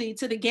intensity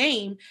to the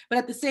game, but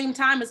at the same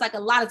time, it's like a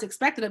lot is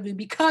expected of you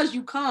because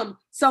you come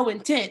so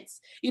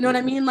intense. You know what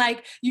I mean?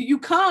 Like you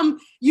come,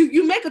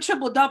 you make a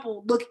triple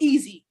double look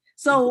easy.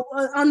 So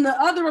on the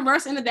other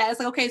reverse end of that, it's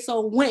like okay, so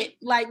when,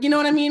 like you know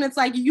what I mean? It's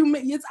like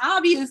it's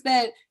obvious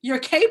that you're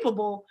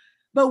capable,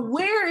 but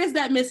where is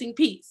that missing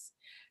piece?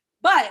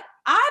 But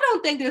I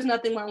don't think there's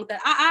nothing wrong with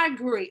that. I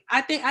agree. I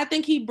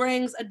think he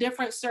brings a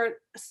different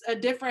a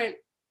different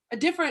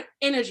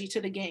energy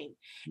to the game.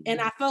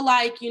 And I feel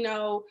like,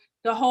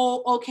 the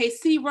whole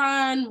OKC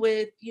run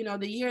with,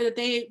 the year that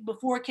they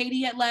before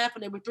KD had left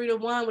and they were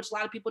 3-1, which a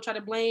lot of people try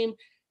to blame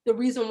the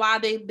reason why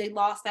they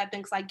lost that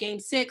things like game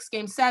 6,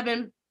 game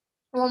 7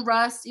 on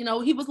Russ.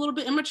 He was a little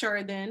bit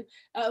immature then.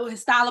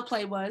 His style of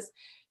play was.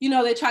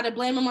 They tried to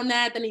blame him on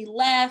that. Then he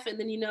left, and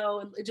then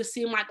it just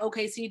seemed like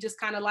OKC just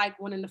kind of like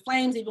went in the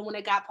flames. Even when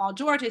they got Paul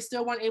George, they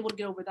still weren't able to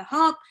get over the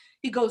hump.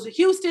 He goes to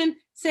Houston,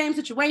 same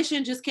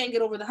situation, just can't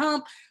get over the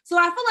hump. So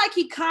I feel like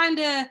he kind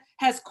of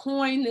has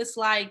coined this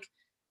like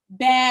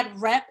bad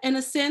rep in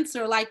a sense,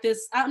 or like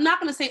this. I'm not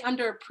going to say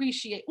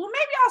underappreciate. Well,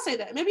 maybe I'll say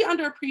that. Maybe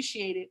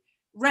underappreciated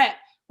rep,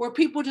 where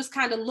people just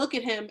kind of look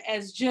at him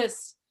as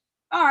just,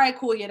 all right,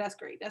 cool, yeah, that's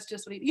great. That's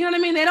just what he. You know what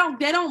I mean? They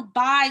don't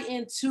buy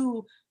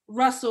into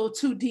Russell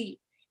too deep.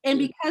 And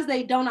because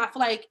they don't, I feel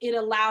like it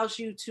allows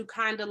you to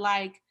kind of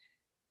like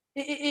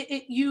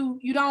you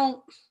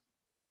don't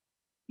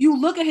you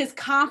look at his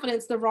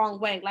confidence the wrong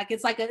way. Like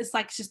it's like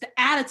just the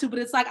attitude, but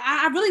it's like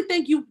I really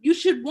think you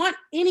should want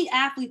any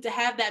athlete to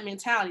have that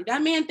mentality.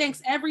 That man thinks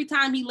every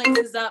time he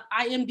laces up,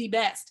 I am the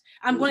best.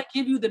 I'm going to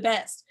give you the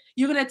best.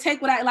 You're going to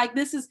take what I like.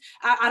 This is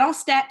I don't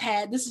stat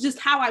pad. This is just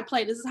how I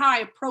play. This is how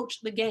I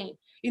approach the game.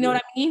 You know what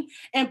I mean?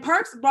 And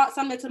Perks brought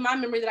something to my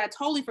memory that I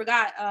totally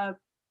forgot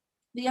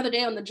the other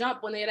day on the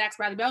jump when they had asked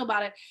Bradley Bell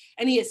about it.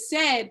 And he had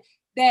said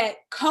that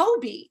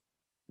Kobe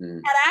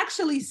had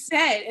actually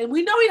said, and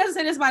we know he doesn't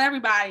say this about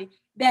everybody,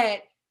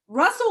 that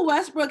Russell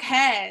Westbrook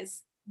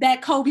has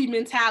that Kobe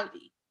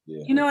mentality.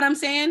 Yeah. You know what I'm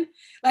saying?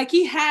 Like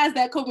he has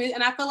that Kobe.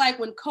 And I feel like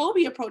when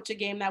Kobe approached a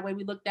game that way,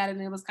 we looked at it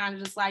and it was kind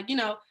of just like,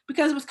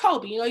 because it was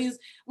Kobe, he's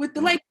with the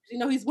Lakers,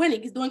 he's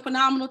winning, he's doing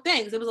phenomenal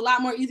things. It was a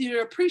lot more easier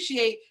to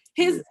appreciate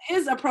his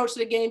approach to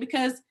the game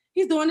because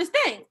he's doing his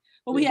thing.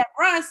 But we have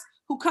Russ,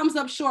 who comes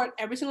up short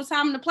every single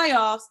time in the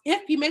playoffs,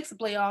 if he makes the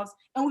playoffs,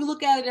 and we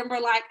look at it and we're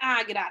like,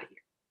 get out of here.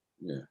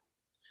 Yeah.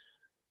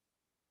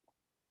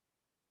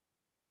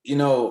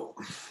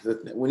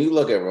 When you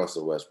look at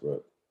Russell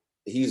Westbrook,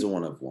 he's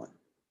one of one.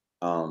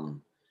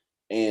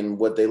 And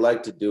what they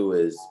like to do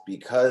is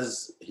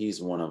because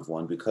he's one of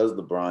one, because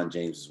LeBron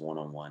James is one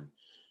on one,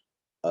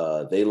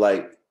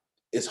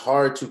 it's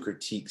hard to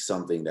critique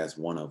something that's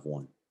one of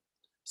one.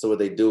 So what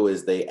they do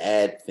is they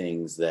add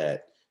things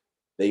that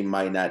they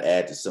might not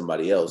add to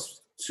somebody else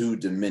to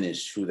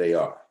diminish who they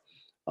are.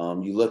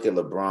 You look at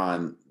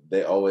LeBron,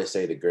 they always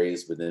say the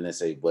greatest, but then they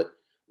say, but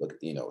look,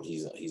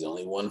 he's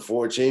only won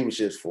 4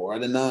 championships, 4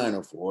 out of 9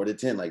 or 4 out of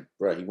 10. Like,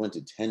 bro, he went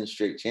to 10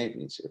 straight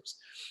championships.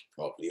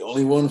 Well, he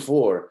only won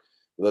 4.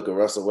 Look at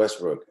Russell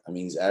Westbrook. I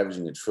mean, he's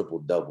averaging a triple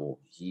double.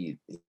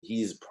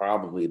 He's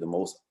probably the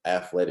most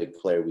athletic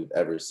player we've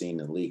ever seen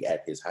in the league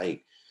at his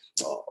height.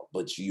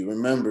 But you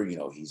remember, he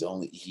lost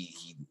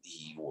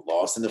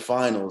in the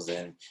finals,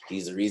 and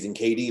he's the reason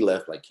KD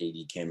left. Like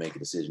KD can't make a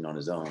decision on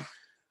his own.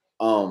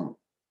 Um,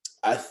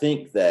 I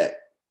think that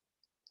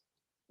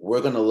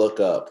we're gonna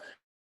look up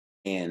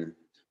and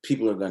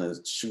people are gonna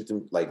shoot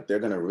them like they're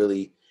gonna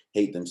really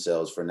hate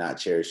themselves for not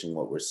cherishing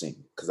what we're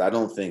seeing. Because I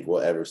don't think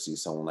we'll ever see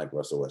someone like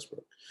Russell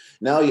Westbrook.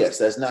 Now, yes,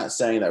 that's not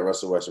saying that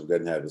Russell Westbrook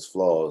doesn't have his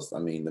flaws. I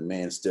mean, the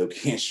man still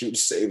can't shoot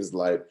to save his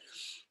life.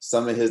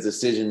 Some of his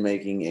decision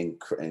making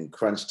and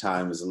crunch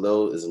time is a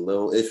little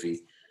iffy,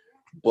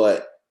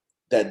 but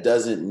that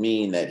doesn't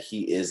mean that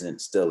he isn't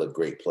still a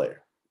great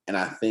player. And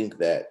I think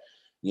that,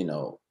 you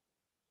know,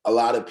 a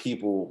lot of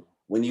people,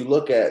 when you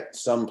look at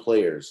some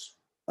players,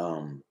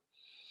 um,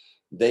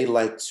 they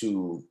like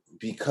to,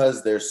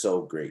 because they're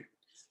so great,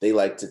 they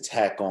like to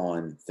tack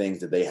on things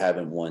that they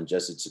haven't won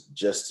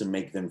just to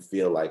make them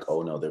feel like,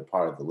 oh no, they're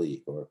part of the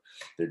league or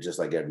they're just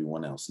like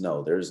everyone else.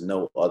 No, there's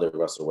no other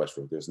Russell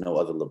Westbrook, there's no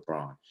other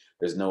LeBron,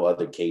 there's no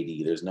other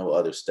KD, there's no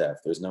other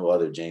Steph, there's no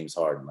other James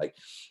Harden. Like,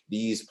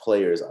 these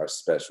players are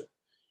special.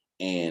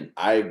 And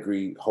I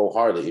agree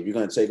wholeheartedly. If you're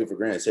going to take it for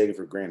granted, take it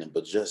for granted.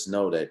 But just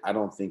know that I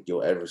don't think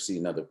you'll ever see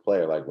another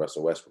player like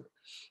Russell Westbrook.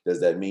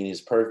 Does that mean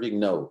he's perfect?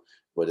 No.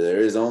 But there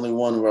is only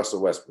one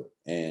Russell Westbrook,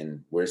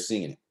 and we're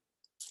seeing it.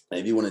 And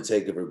if you want to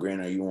take it for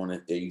granted,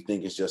 or you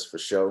think it's just for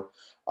show,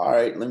 all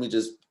right, let me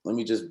just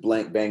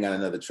bang on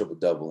another triple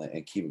double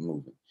and keep it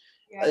moving.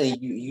 Yeah.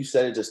 You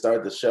said it to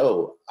start the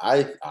show.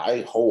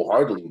 I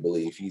wholeheartedly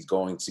believe he's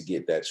going to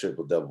get that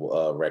triple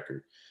double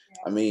record.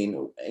 I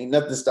mean, ain't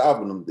nothing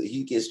stopping him.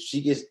 She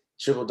gets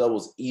triple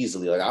doubles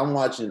easily. Like, I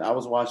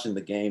was watching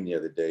the game the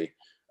other day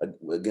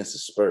against the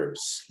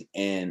Spurs,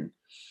 and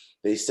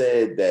they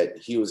said that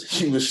he was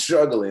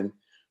struggling,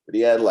 but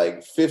he had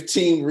like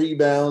 15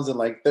 rebounds and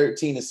like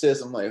 13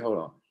 assists. I'm like, hold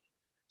on.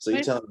 So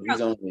you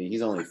telling me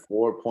he's only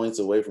 4 points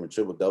away from a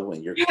triple double,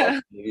 and you're Yeah.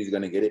 questioning if he's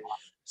gonna get it?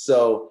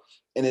 So,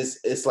 and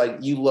it's like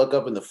you look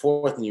up in the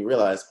fourth and you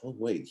realize, oh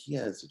wait, he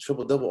has a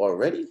triple double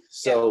already.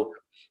 So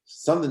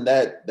something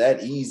that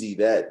easy,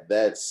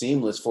 that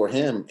seamless for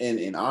him.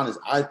 And honest,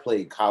 I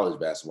played college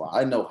basketball.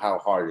 I know how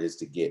hard it is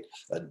to get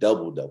a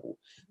double double.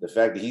 The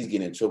fact that he's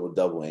getting a triple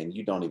double and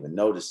you don't even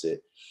notice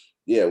it.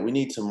 Yeah, we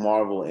need to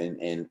marvel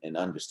and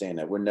understand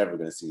that we're never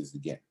gonna see this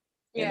again.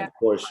 And Yeah. of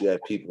course, you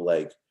have people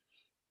like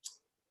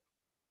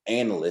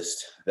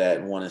analysts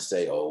that want to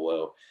say, "Oh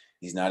well,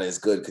 he's not as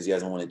good because he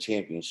hasn't won a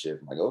championship."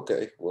 I'm like,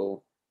 okay,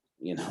 well,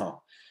 you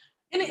know,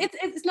 And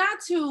it's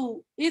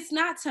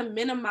not to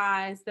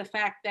minimize the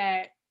fact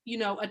that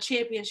a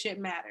championship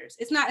matters.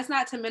 It's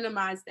not to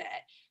minimize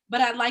that.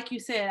 But like you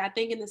said, I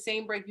think in the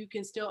same break you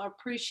can still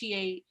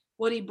appreciate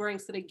what he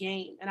brings to the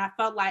game. And I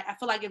feel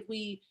like if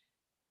we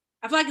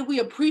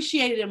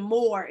appreciated him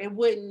more, it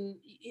wouldn't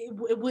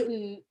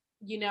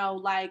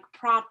like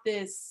prompt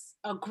this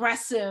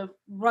aggressive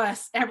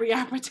Russ every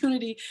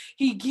opportunity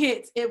he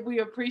gets if we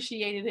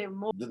appreciated him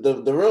more.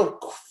 the real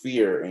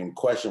fear and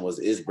question was,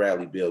 is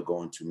Bradley Beal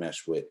going to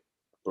mesh with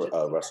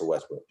Russell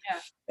Westbrook? Yeah.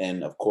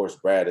 And of course,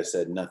 Brad has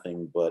said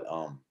nothing but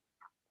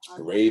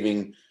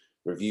raving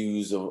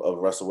reviews of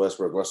Russell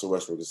Westbrook. Russell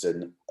Westbrook has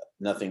said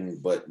nothing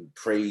but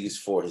praise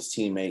for his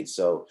teammates.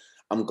 So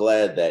I'm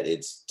glad that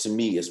to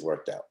me, it's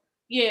worked out.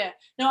 Yeah,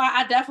 no,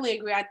 I definitely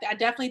agree. I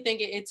definitely think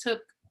it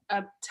took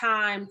a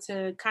time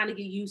to kind of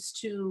get used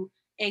to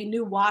a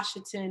new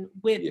Washington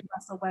with Yeah.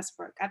 Russell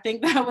Westbrook. I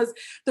think that was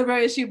the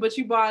real issue. But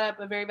you brought up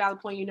a very valid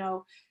point.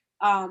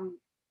 Um,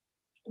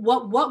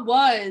 what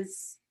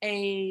was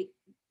a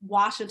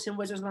Washington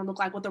Wizards going to look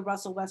like with a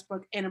Russell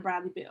Westbrook and a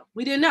Bradley Beal?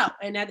 We didn't know,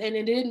 and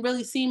it didn't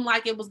really seem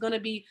like it was going to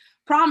be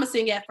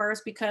promising at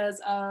first because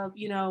of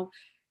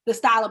the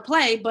style of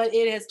play, but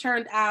it has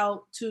turned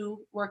out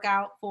to work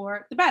out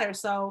for the better.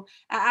 So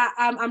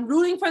I'm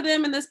rooting for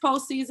them in this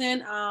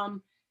postseason.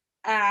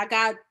 I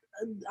got.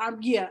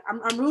 Yeah,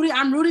 I'm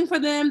rooting for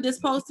them this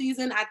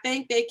postseason. I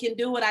think they can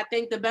do it. I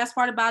think the best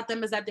part about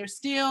them is that they're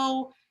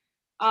still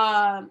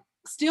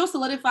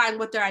solidifying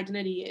what their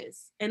identity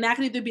is. And that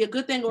can either be a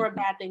good thing or a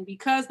bad thing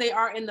because they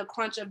are in the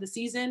crunch of the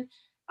season.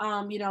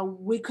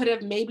 We could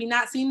have maybe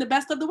not seen the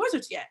best of the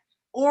Wizards yet.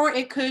 Or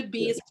it could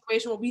be a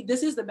situation where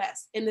this is the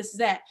best and this is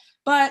that.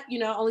 But,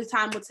 only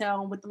time will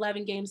tell with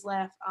 11 games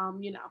left.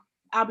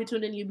 I'll be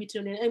tuned in, you be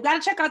tuned in. And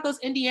got to check out those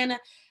Indiana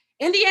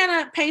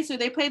Pacers.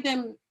 They played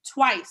them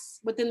twice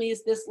within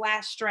this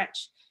last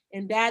stretch.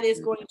 And that is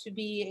going to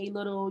be a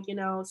little,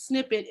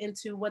 snippet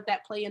into what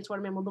that play-in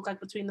tournament will look like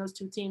between those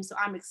two teams. So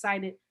I'm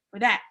excited for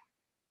that.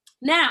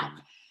 Now,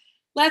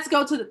 let's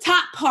go to the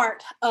top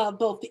part of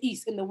both the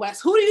East and the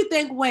West. Who do you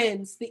think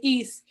wins the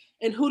East,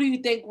 and who do you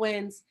think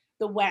wins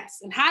the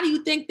West? And how do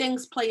you think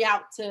things play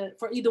out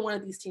for either one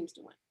of these teams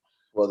to win?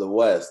 Well, the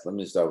West. Let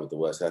me start with the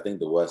West. I think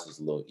the West is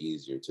a little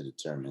easier to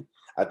determine.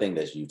 I think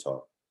that's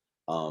Utah.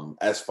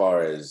 As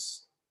far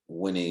as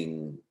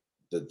winning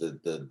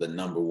the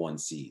number one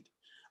seed,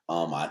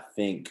 I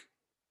think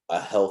a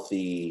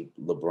healthy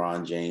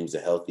LeBron James, a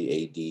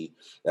healthy AD,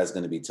 that's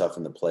going to be tough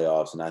in the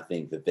playoffs. And I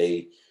think that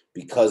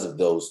because of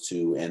those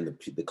two and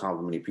the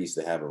complementary piece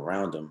they have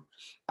around them,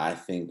 I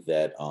think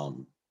that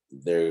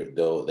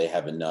they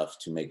have enough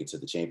to make it to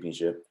the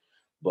championship.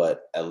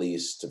 But at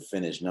least to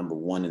finish number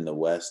one in the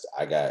West,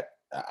 I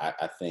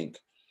think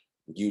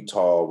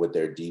Utah with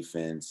their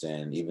defense,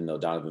 and even though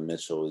Donovan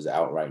Mitchell is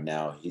out right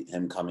now,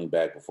 him coming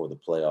back before the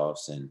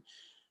playoffs and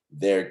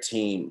their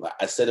team.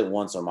 I said it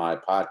once on my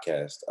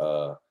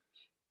podcast.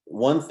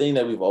 One thing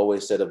that we've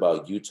always said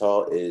about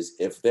Utah is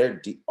if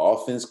their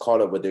offense caught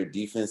up with their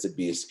defense, it'd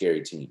be a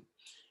scary team.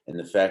 And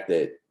the fact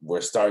that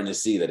we're starting to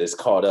see that it's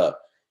caught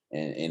up,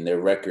 and their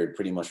record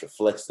pretty much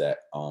reflects that.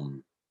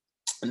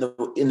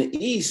 In the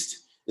East,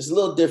 it's a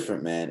little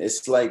different, man.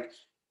 It's like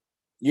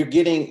you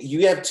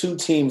have two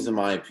teams, in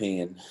my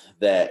opinion,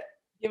 that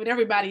giving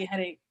everybody a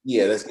headache.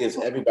 Yeah, that gives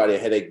everybody a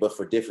headache, but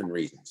for different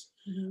reasons.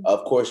 Mm-hmm.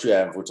 Of course,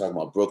 we're talking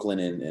about Brooklyn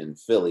and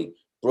Philly.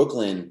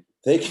 Brooklyn,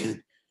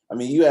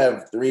 you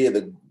have three of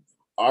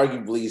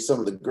arguably some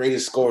of the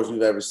greatest scorers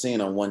we've ever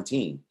seen on one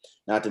team.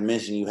 Not to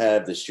mention you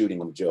have the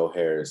shooting of Joe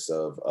Harris,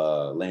 of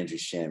Landry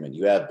Shamet.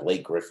 You have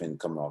Blake Griffin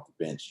coming off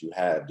the bench. You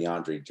have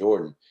DeAndre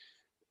Jordan.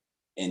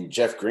 And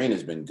Jeff Green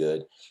has been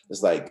good.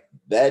 It's like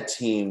that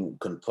team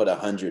can put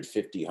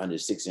 150,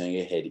 160 on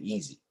your head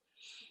easy.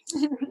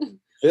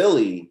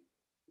 Philly,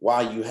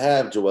 while you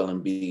have Joel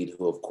Embiid,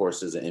 who of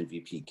course is an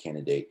MVP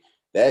candidate,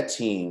 that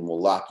team will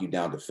lock you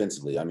down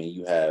defensively. I mean,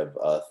 you have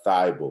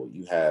Thibault,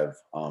 you have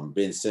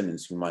Ben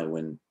Simmons, who might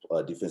win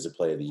Defensive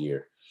Player of the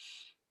Year.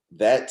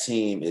 That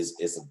team is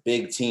a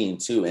big team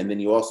too. And then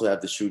you also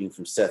have the shooting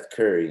from Seth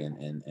Curry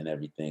and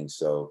everything.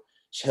 So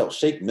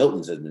Shake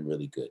Milton's has been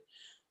really good.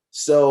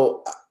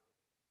 So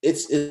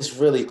it's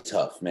really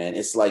tough, man.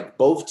 It's like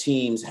both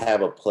teams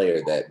have a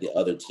player that the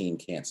other team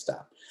can't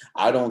stop.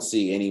 I don't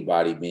see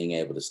anybody being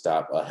able to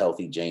stop a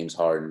healthy James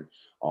Harden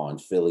on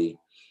Philly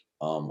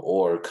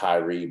or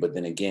Kyrie. But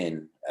then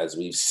again, as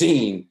we've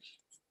seen,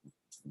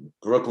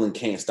 Brooklyn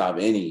can't stop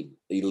any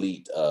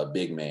elite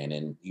big man.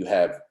 And you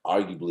have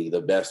arguably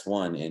the best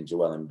one in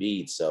Joel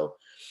Embiid. So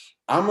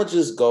I'm going to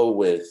just go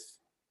with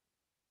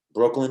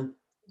Brooklyn.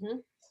 Mm-hmm.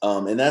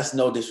 And that's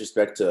no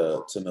disrespect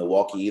to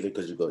Milwaukee either,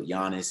 because you got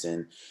Giannis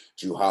and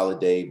Jrue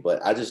Holiday,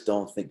 but I just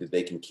don't think that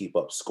they can keep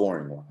up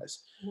scoring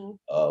wise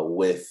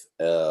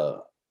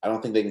I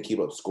don't think they can keep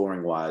up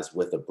scoring wise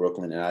with the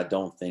Brooklyn, and I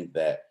don't think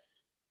that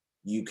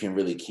you can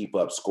really keep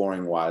up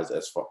scoring wise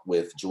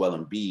with Joel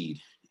Embiid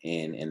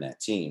in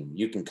that team.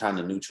 You can kind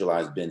of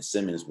neutralize Ben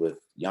Simmons with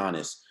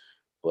Giannis,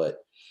 but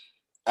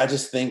I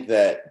just think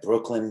that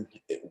Brooklyn,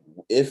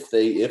 if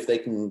they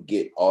can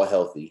get all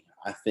healthy,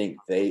 I think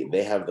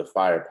they have the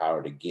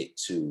firepower to get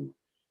to.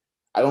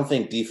 I don't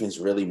think defense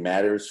really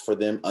matters for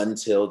them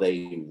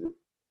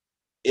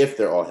if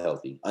they're all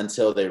healthy,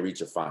 until they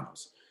reach a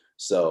finals.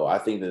 So I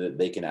think that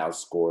they can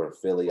outscore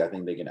Philly. I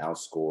think they can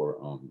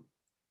outscore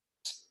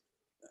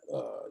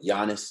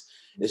Giannis.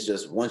 It's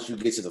just once you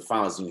get to the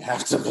finals, you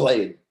have to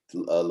play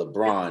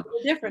LeBron.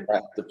 Different. You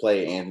have to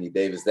play Anthony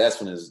Davis. That's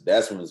when it's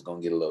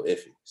going to get a little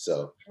iffy.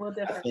 So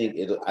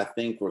I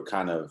think we're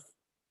kind of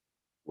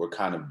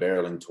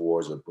barreling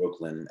towards a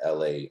Brooklyn,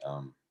 LA,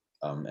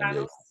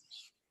 NBA.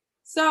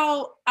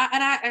 So,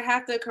 I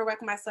have to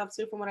correct myself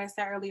too from what I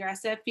said earlier. I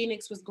said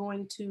Phoenix was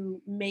going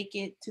to make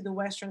it to the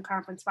Western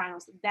Conference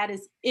Finals. That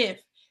is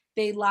if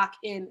they lock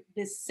in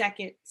this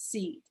second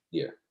seed.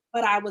 Yeah.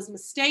 But I was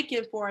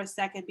mistaken for a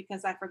second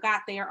because I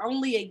forgot they are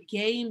only a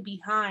game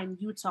behind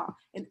Utah.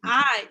 And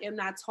I am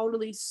not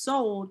totally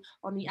sold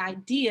on the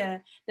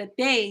idea that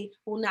they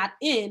will not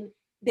win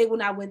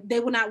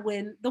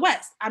the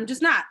West. I'm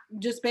just not.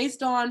 Just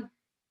based on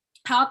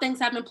how things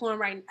have been playing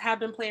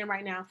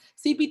right now.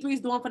 CP3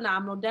 is doing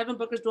phenomenal. Devin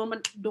Booker's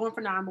doing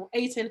phenomenal.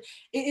 Ayton,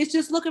 it's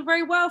just looking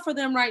very well for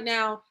them right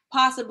now,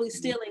 possibly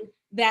stealing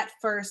that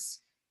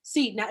first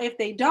seed. Now, if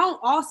they don't,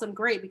 awesome,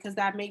 great, because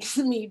that makes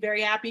me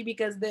very happy,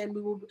 because then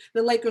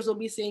the Lakers will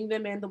be seeing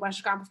them in the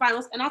Western Conference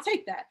Finals, and I'll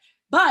take that.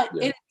 But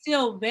it's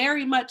still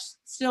very much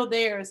still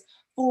theirs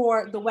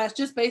for the West,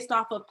 just based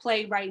off of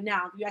play right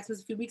now. If you asked me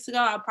a few weeks ago,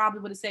 I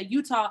probably would have said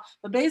Utah,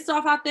 but based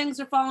off how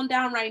things are falling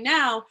down right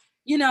now,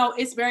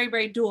 it's very,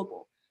 very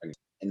doable.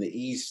 In the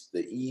East,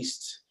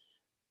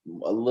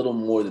 a little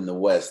more than the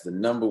West, the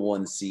number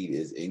one seed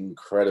is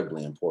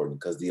incredibly important,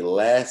 because the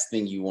last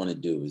thing you want to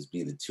do is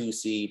be the 2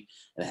 seed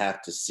and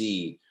have to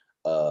see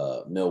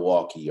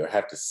Milwaukee or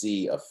have to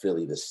see a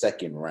Philly the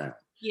second round.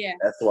 Yeah.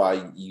 That's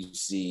why you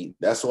see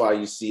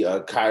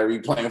Kyrie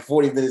playing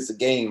 40 minutes a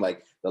game.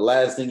 Like, the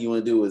last thing you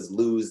want to do is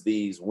lose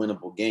these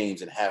winnable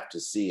games and have to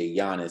see a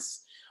Giannis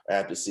or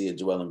have to see a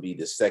Joel Embiid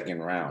the second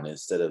round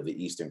instead of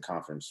the Eastern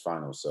Conference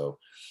Finals. So,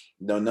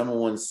 the number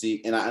one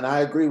seed, and I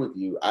agree with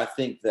you. I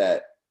think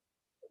that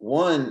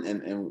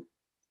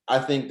I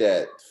think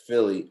that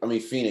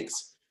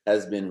Phoenix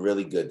has been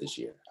really good this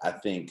year. I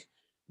think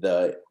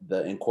the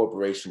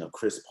incorporation of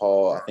Chris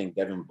Paul, I think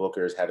Devin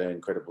Booker has had an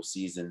incredible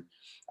season.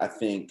 I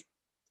think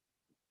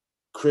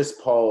Chris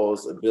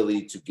Paul's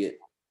ability to get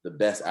the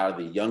best out of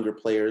the younger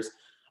players,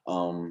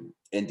 and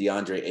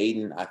DeAndre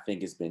Ayton, I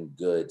think has been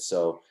good.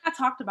 So I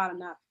talked about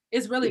enough.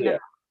 It's really good.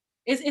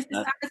 It's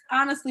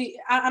honestly,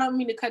 I don't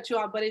mean to cut you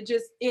off, but it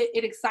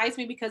excites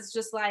me, because it's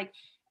just like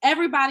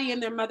everybody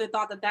and their mother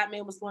thought that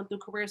man was going through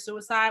career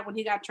suicide when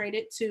he got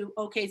traded to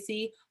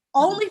OKC,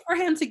 only for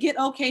him to get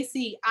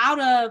OKC out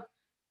of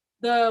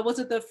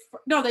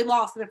no, they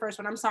lost in the first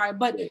one. I'm sorry,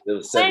 but Yeah, it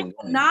was playing 7 games.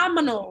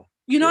 phenomenal.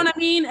 You know Yeah. what I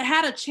mean?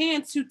 Had a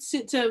chance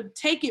to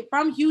take it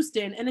from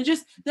Houston, and it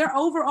just their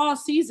overall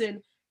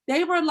season,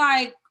 they were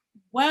like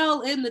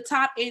well in the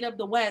top 8 of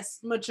the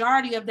West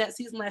majority of that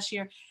season last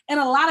year, and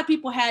a lot of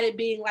people had it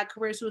being like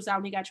career suicide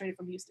when he got traded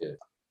from Houston. Yeah.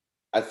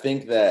 I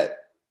think that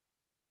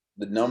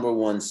the number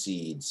 1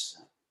 seeds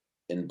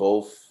in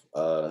both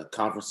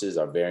conferences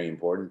are very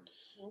important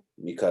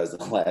because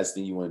the last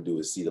thing you want to do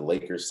is see the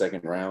Lakers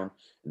second round,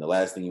 and the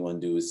last thing you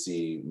want to do is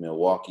see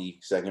Milwaukee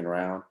second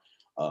round.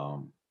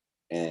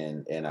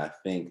 And I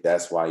think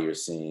that's why you're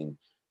seeing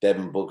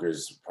Devin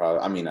Booker's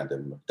probably, I mean, not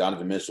Devin,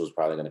 Donovan Mitchell is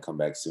probably going to come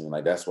back soon.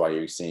 Like that's why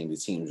you're seeing the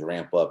teams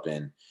ramp up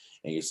and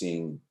you're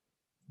seeing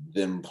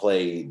them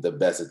play the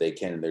best that they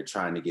can, and they're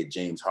trying to get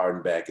James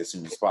Harden back as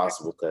soon as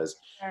possible because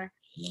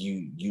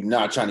you're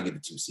not trying to get the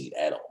 2 seed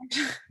at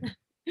all.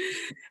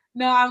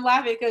 No, I'm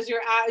laughing because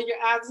you're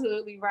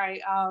absolutely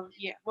right.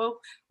 Yeah, well,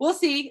 we'll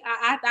see.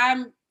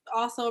 I'm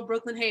also a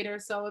Brooklyn hater,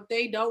 so if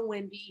they don't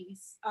win the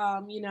East,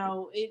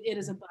 it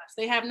is a bust.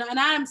 They have no, and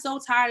I am so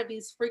tired of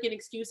these freaking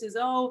excuses.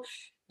 Oh,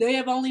 they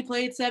have only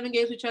played 7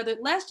 games with each other.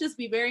 Let's just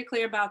be very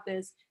clear about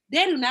this.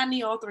 They do not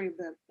need all 3 of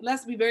them.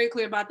 Let's be very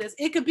clear about this.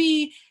 It could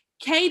be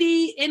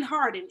KD and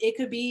Harden. It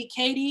could be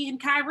KD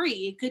and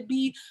Kyrie. It could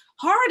be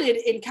Harden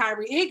and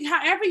Kyrie.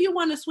 However you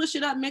want to switch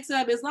it up, mix it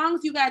up. As long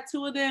as you got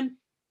 2 of them,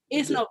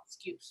 it's no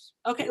excuse.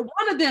 Okay.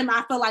 One of them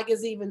I feel like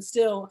is even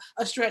still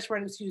a stretch for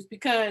an excuse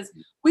because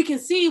we can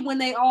see when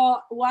they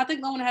all, well, I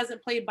think no one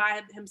hasn't played by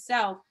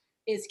himself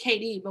is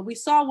KD, but we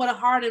saw what a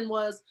Harden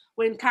was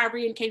when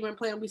Kyrie and KD weren't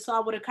playing. We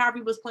saw what a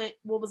Kyrie was playing,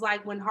 what was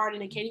like when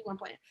Harden and KD weren't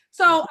playing.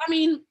 So, I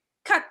mean,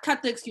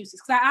 cut the excuses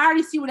because I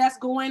already see where that's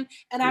going,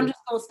 and I'm just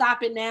gonna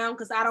stop it now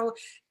because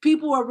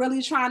people are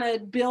really trying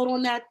to build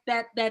on that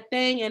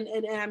thing, and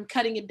I'm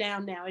cutting it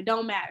down now. It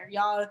don't matter,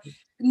 y'all.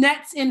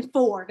 Nets in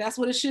 4. That's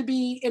what it should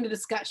be in the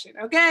discussion.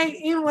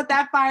 Okay, even with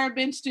that fire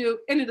bench too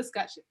in the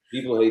discussion.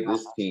 People hate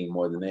this team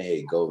more than they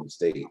hate Golden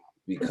State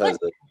because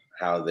of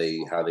how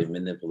they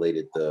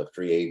manipulated the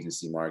free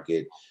agency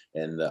market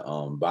and the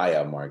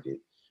buyout market.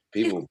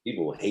 People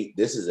hate.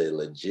 This is a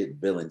legit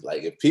villain.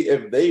 Like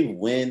if they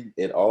win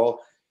it all,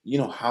 you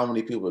know how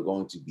many people are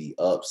going to be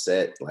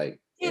upset.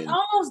 Like it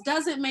almost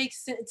doesn't make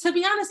sense. To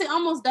be honest, it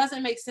almost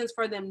doesn't make sense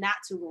for them not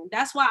to win.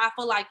 That's why I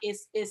feel like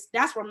it's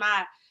that's where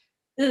my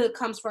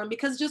comes from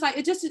because just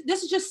like this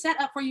is just set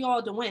up for you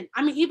all to win.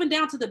 I mean, even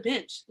down to the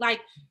bench.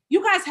 Like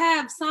you guys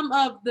have some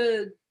of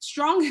the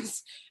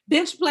strongest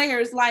bench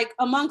players like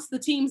amongst the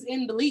teams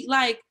in the league.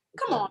 Like,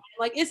 come on,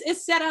 like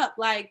it's set up.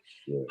 Like,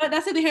 but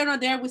that's it here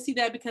and there. We see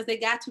that because they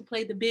got to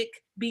play the big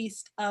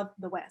beast of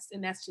the West,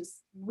 and that's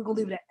just we're gonna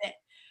leave it at that.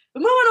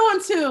 But moving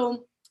on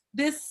to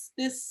this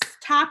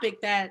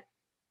topic that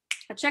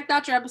I checked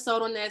out your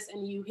episode on this,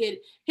 and you hit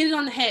it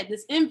on the head.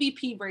 This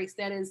MVP race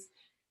that is.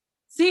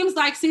 Seems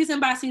like season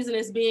by season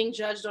is being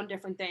judged on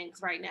different things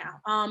right now.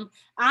 I'm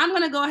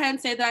going to go ahead and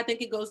say that I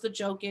think it goes to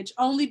Jokic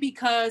only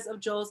because of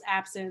Joel's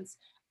absence.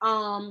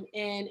 And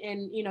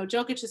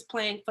Jokic is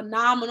playing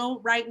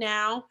phenomenal right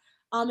now.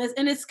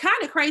 And it's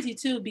kind of crazy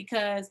too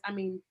because I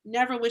mean,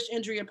 never wish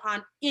injury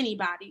upon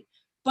anybody,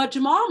 but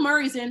Jamal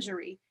Murray's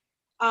injury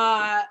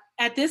at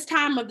this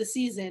time of the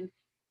season,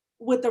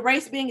 with the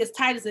race being as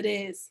tight as it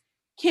is,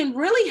 can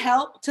really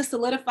help to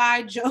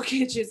solidify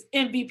Jokic's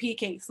MVP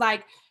case.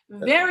 Like.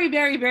 Very,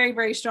 very, very,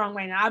 very strong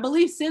right now. I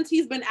believe since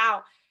he's been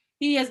out,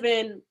 he has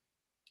been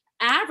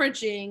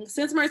averaging,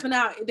 since Murray's been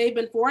out, they've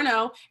been 4-0,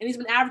 and he's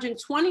been averaging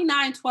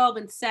 29, 12,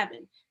 and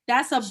 7.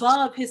 That's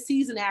above his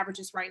season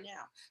averages right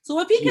now.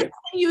 So if he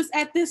continues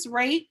at this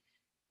rate,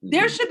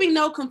 there should be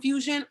no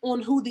confusion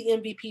on who the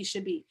MVP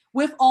should be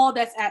with all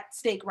that's at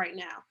stake right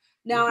now.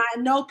 Now, I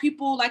know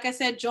people, like I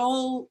said,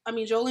 Joel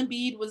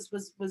Embiid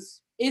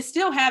is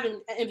still having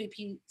an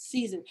MVP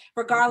season,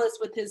 regardless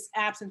with his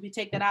absence. We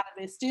take that out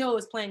of it. Still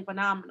is playing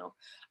phenomenal.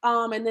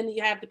 And then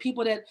you have the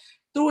people that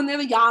threw in there.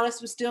 Giannis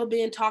was still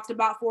being talked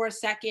about for a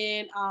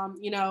second.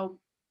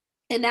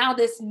 And now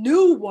this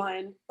new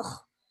one,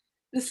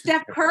 the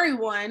Steph Curry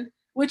one,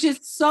 which is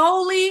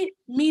solely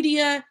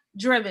media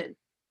driven.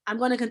 I'm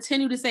going to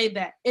continue to say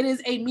that it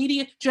is a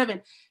media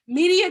driven.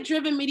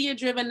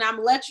 And I'm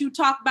gonna let you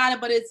talk about it,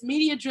 but it's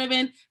media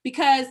driven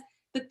because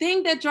the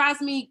thing that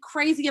drives me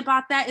crazy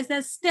about that is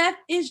that Steph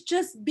is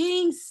just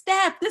being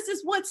Steph. This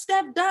is what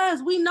Steph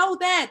does. We know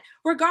that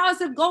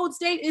regardless if Golden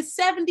State is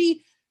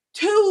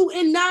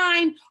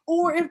 72-9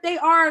 or if they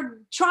are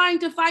trying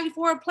to fight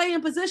for a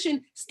play-in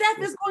position, Steph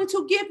is going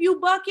to give you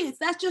buckets.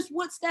 That's just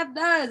what Steph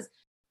does.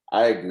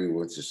 I agree with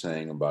what you're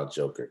saying about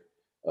Jokic,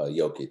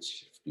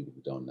 if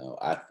people don't know.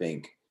 I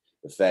think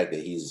the fact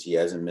that he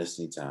hasn't missed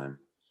any time,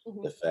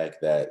 the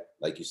fact that,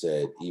 like you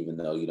said, even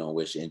though you don't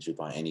wish injury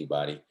upon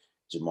anybody,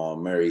 Jamal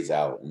Murray's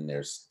out and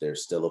they're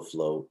still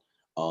afloat.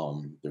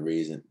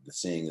 The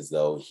seeing as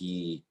though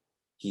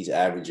he's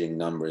averaging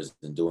numbers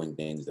and doing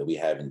things that we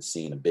haven't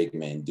seen a big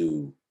man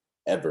do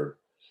ever.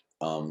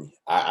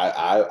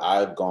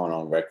 I've gone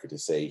on record to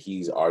say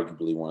he's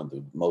arguably one of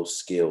the most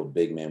skilled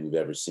big men we've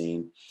ever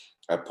seen.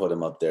 I put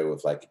him up there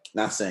with like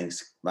not saying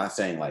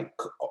like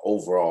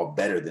overall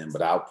better than,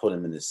 but I'll put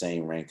him in the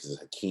same rank as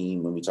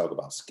Hakeem when we talk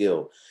about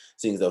skill,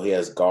 seeing as though he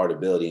has guard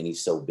ability and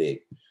he's so big.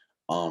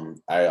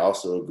 I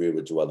also agree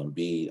with Joel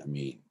Embiid. I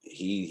mean,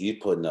 he's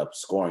putting up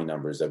scoring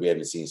numbers that we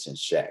haven't seen since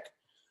Shaq.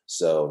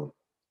 So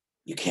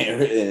you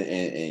can't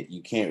and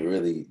you can't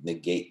really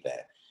negate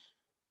that.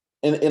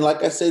 And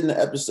like I said in the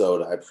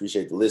episode, I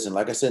appreciate the listen.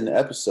 Like I said in the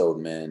episode,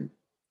 man,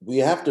 we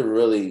have to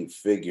really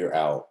figure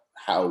out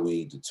how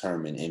we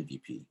determine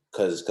MVP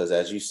because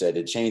as you said,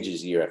 it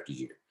changes year after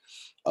year.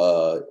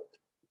 Uh,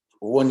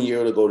 1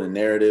 year to go to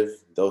narrative,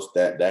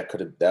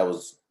 that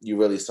was you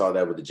really saw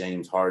that with the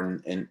James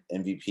Harden and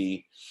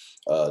MVP,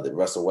 the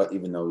Russell West,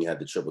 even though he had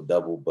the triple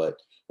double, but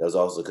that was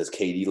also because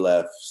KD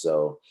left.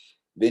 So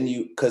then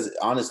because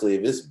honestly,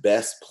 if it's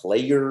best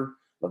player,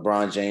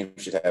 LeBron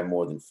James should have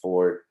more than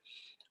four.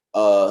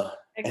 And,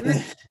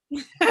 and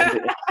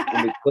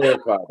to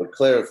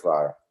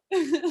clarify,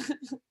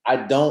 I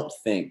don't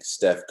think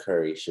Steph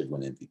Curry should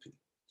win MVP.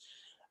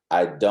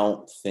 I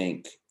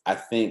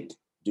think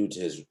due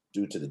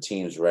to the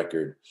team's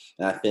record,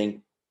 and I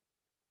think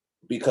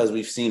because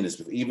we've seen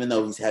this, even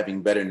though he's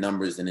having better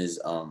numbers than his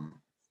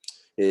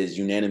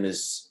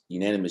unanimous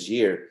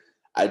year,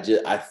 I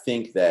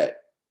think that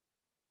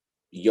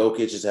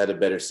Jokic has had a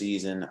better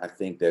season. I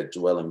think that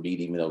Joel Embiid,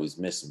 even though he's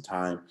missed some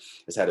time,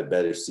 has had a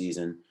better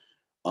season.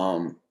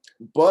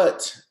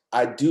 But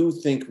I do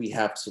think we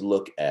have to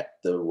look at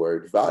the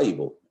word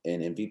valuable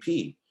in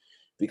MVP.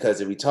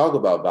 Because if we talk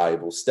about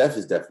valuable, Steph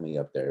is definitely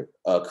up there.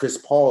 Chris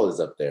Paul is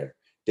up there.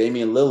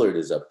 Damian Lillard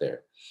is up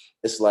there.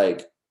 It's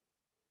like,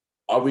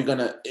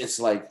 it's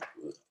like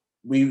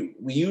we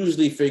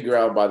usually figure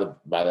out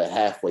by the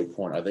halfway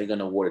point, are they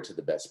gonna award it to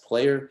the best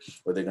player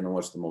or are they gonna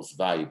award it to the most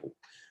valuable?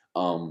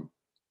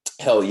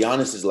 Hell,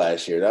 Giannis's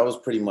last year, that was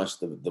pretty much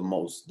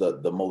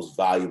the most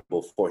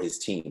valuable for his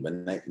team,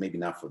 but maybe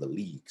not for the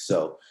league.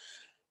 So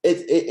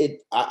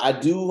I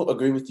do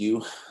agree with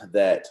you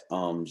that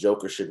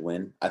Joker should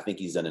win. I think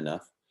he's done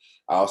enough.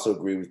 I also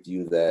agree with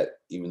you that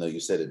even though you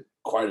said it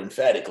quite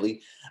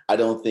emphatically, I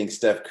don't think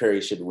Steph Curry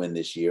should win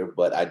this year.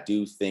 But I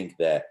do think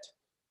that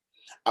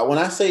when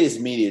I say it's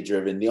media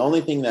driven, the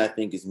only thing that I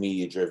think is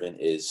media driven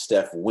is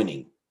Steph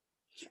winning.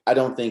 I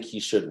don't think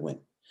he should win,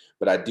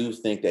 but I do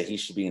think that he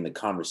should be in the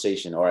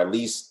conversation, or at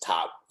least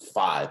top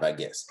 5, I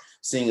guess.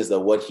 Seeing as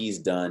though what he's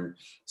done,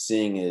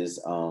 seeing as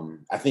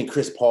I think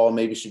Chris Paul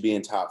maybe should be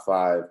in top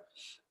 5.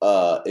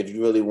 If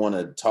you really want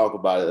to talk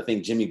about it, I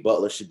think Jimmy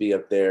Butler should be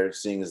up there,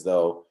 seeing as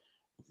though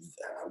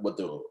what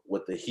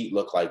the Heat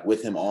look like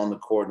with him on the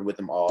court and with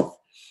him off.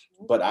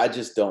 But I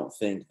just don't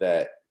think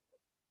that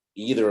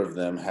either of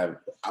them have.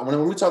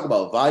 When we talk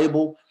about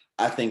valuable,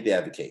 I think they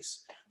have the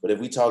case. But if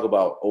we talk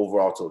about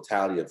overall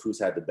totality of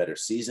who's had the better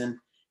season,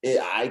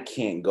 I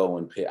can't go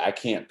and pick. I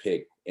can't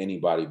pick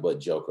anybody but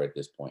Joker at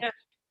this point. Yeah.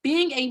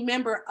 Being a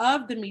member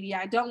of the media,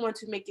 I don't want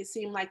to make it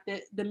seem like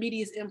the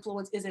media's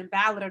influence isn't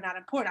valid or not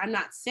important. I'm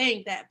not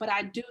saying that, but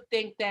I do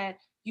think that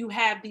you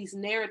have these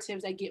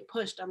narratives that get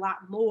pushed a lot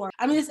more.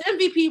 I mean, this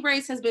MVP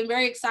race has been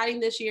very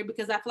exciting this year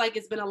because I feel like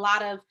it's been a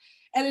lot of,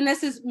 and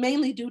this is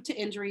mainly due to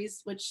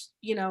injuries, which,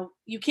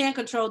 you can't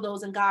control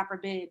those, and God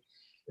forbid.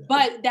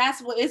 But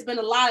that's what it's been,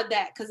 a lot of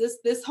that, because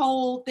this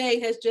whole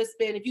thing has just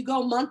been, if you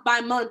go month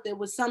by month, it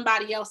was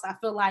somebody else, I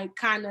feel like,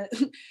 kind of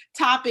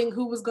topping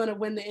who was going to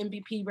win the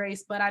MVP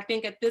race. But I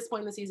think at this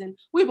point in the season,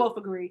 we both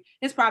agree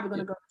it's probably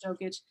going to go to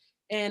Jokic.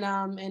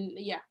 And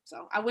yeah,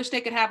 so I wish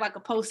they could have like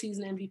a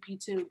postseason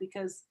MVP too,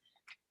 because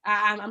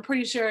I'm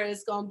pretty sure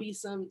it's going to be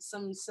some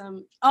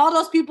all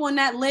those people in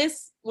that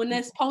list when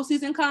this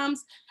postseason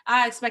comes.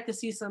 I expect to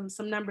see some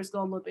numbers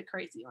go a little bit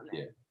crazy on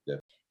that. Yeah.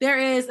 There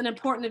is an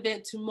important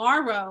event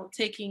tomorrow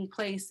taking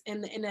place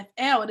in the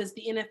NFL. It is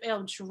the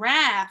NFL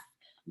draft.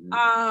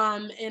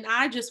 And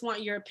I just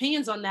want your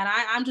opinions on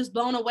that. I'm just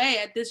blown away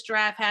at this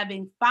draft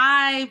having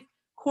 5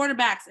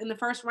 quarterbacks in the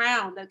first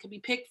round that could be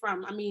picked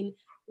from. I mean,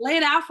 lay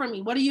it out for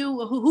me.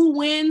 Who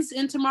wins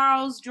in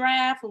tomorrow's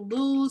draft? Who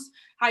lose?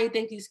 How you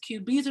think these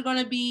QBs are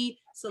going to be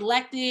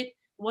selected?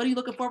 What are you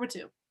looking forward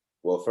to?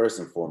 Well, first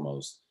and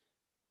foremost,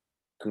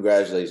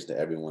 congratulations to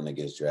everyone that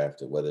gets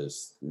drafted, whether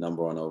it's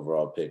number 1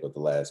 overall pick or the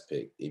last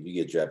pick. If you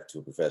get drafted to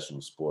a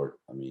professional sport,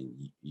 I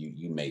mean,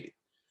 you made it.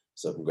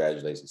 So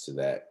congratulations to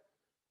that.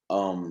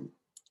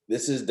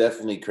 This is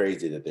definitely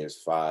crazy that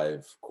there's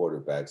 5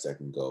 quarterbacks that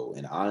can go.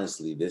 And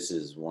honestly, this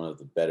is one of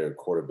the better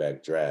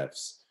quarterback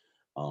drafts.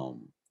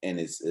 And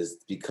it's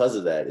because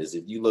of that, is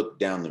if you look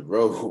down the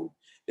road,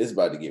 it's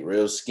about to get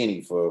real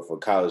skinny for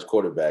college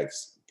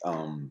quarterbacks.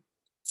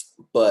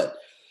 But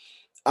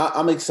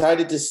I'm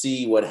excited to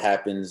see what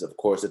happens, of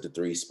course, at the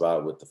 3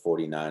 spot with the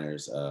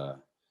 49ers,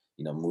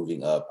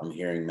 moving up. I'm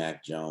hearing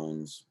Mac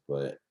Jones,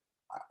 but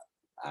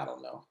I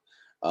don't know.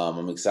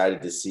 I'm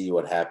excited to see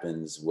what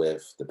happens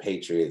with the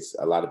Patriots.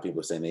 A lot of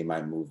people are saying they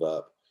might move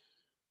up.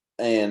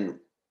 And,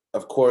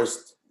 of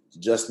course,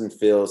 Justin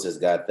Fields has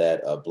got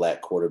that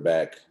black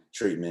quarterback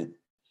treatment.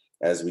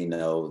 As we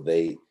know,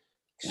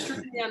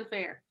 extremely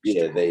unfair.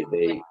 Yeah,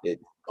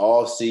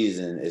 all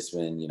season it's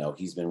been,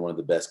 he's been one of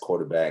the best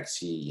quarterbacks.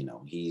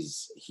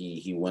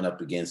 He went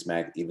up against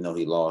Mac, even though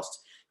he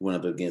lost. He went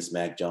up against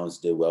Mac Jones,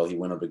 did well. He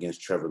went up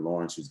against Trevor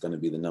Lawrence, who's going to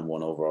be the number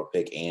one overall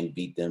pick, and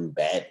beat them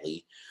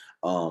badly.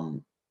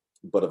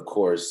 But of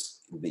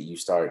course, you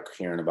start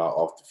hearing about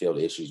off the field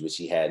issues, which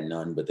he had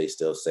none, but they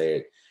still say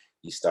it.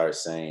 You start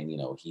saying,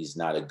 he's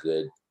not a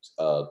good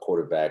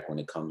quarterback when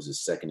it comes to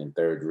second and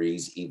third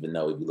reads, even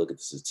though if you look at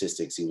the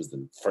statistics, he was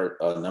the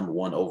first number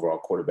one overall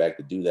quarterback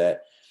to do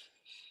that.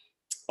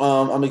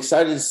 I'm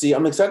excited to see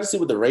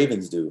what the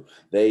Ravens do.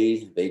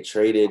 They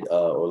traded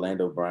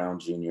Orlando Brown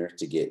Jr.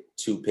 to get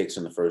 2 picks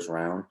in the first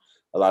round.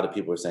 A lot of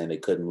people are saying they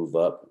couldn't move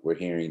up. We're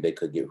hearing they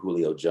could get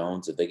Julio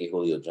Jones. If they get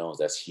Julio Jones,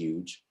 that's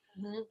huge.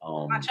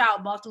 Watch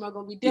out, Baltimore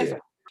gonna be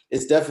different. Yeah.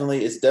 It's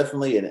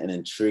definitely an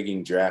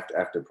intriguing draft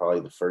after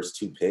probably the first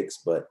 2 picks,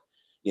 but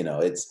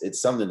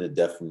it's something to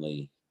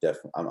definitely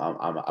I'm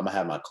gonna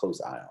have my close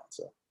eye on.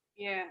 So.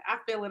 Yeah, I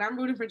feel it. I'm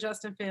rooting for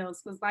Justin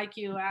Fields because, like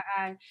you,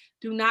 I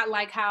do not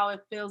like how it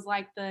feels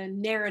like the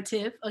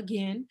narrative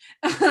again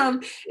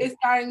is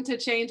starting to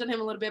change on him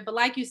a little bit. But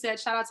like you said,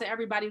 shout out to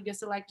everybody who gets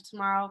selected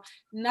tomorrow.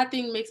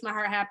 Nothing makes my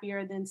heart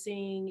happier than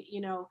seeing,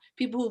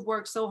 people who've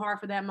worked so hard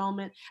for that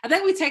moment. I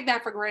think we take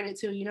that for granted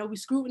too. We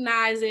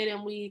scrutinize it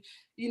and we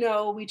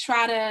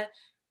try to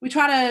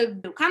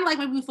kind of like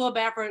maybe we feel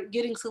bad for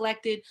getting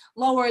selected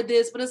lower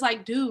this, but it's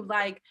like, dude,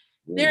 like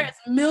there's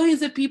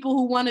millions of people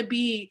who want to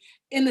be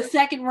in the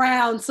second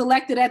round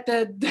selected at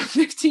the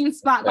 15th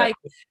spot. Like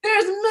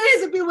there's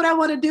millions of people that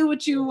want to do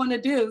what you want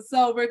to do.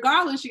 So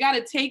regardless, you got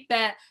to take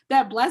that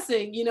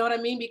blessing, you know what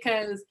I mean?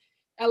 Because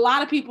a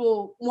lot of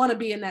people want to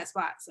be in that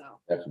spot. So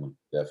definitely.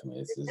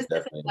 It's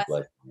definitely a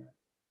blessing.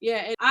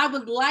 Yeah. And I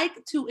would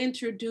like to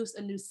introduce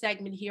a new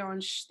segment here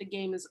on The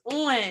Game Is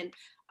On.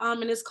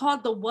 And it's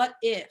called the What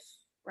If.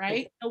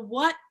 Right? The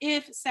what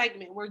if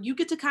segment where you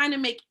get to kind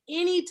of make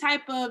any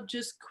type of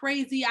just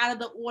crazy out of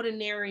the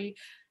ordinary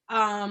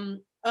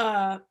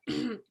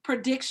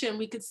prediction,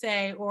 we could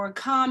say, or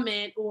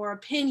comment or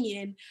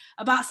opinion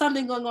about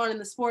something going on in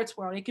the sports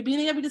world. It could be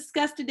anything that we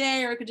discussed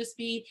today, or it could just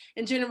be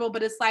in general,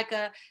 but it's like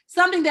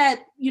something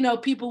that,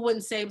 people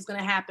wouldn't say was going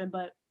to happen,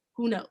 but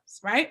who knows,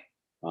 right?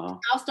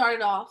 I'll start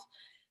it off.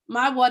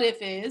 My what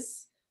if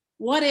is,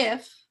 what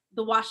if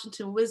the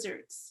Washington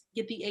Wizards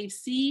get the 8th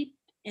seed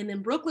and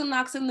then Brooklyn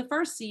knocks in the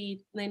first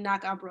seed and they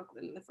knock out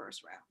Brooklyn in the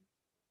first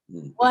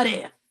round? What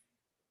if?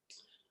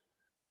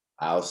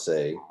 I'll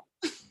say,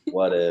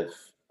 what if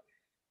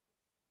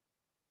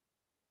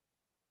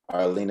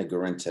Arlena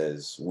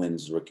Guarentes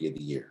wins Rookie of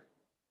the Year?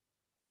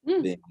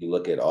 Then you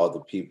look at all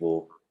the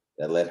people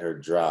that let her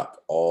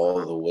drop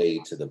all the way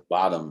to the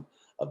bottom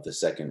of the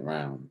second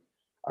round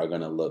are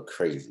going to look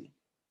crazy.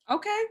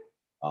 Okay.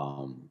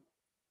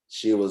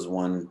 She was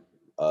one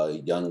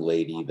young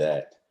lady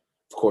that,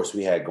 of course,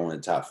 we had going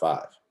in top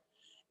 5.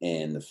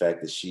 And the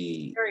fact that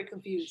she very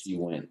confused. She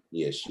went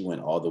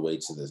all the way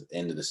to the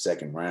end of the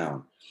second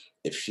round.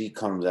 If she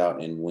comes out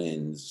and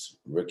wins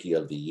Rookie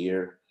of the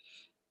Year,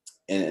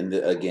 and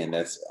again,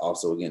 that's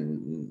also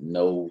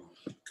no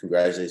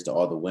congratulations to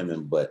all the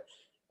women, but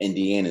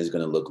Indiana is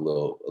going to look a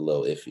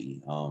little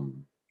iffy.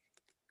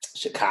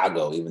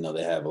 Chicago, even though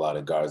they have a lot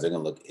of guards, they're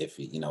going to look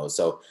iffy.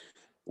 So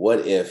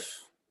what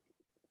if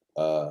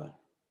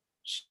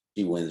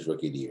she wins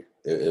Rookie of the Year?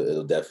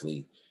 It'll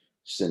definitely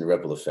send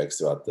ripple effects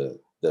throughout the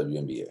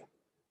WNBA.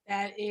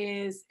 That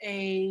is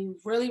a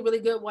really, really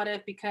good what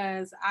if,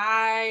 because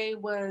I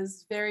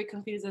was very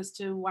confused as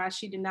to why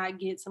she did not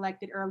get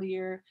selected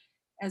earlier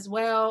as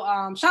well.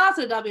 Shout out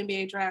to the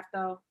WNBA draft,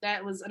 though.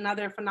 That was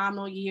another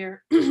phenomenal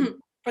year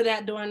for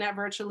that, doing that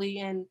virtually.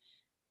 And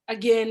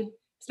again,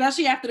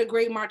 especially after the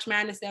great March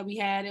Madness that we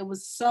had, it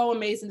was so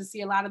amazing to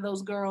see a lot of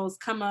those girls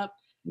come up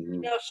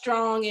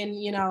strong. And,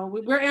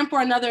 we're in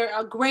for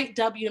a great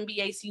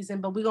WNBA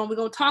season, but we're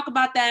gonna talk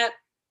about that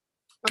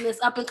on this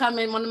one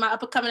of my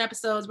up and coming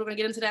episodes. We're gonna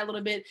get into that a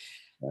little bit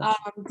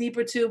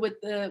deeper too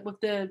with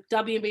the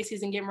WNBA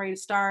season getting ready to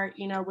start,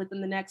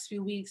 within the next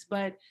few weeks.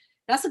 But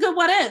that's a good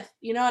what if,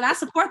 and I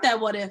support that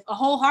what if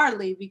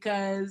wholeheartedly,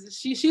 because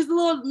she's a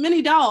little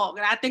mini dog,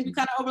 and I think we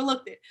kind of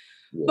overlooked it.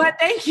 Yeah. But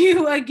thank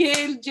you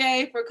again,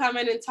 Jay, for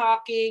coming and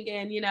talking,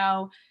 and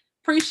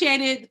appreciate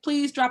it.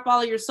 Please drop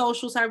all of your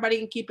socials so everybody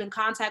can keep in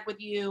contact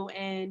with you,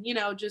 and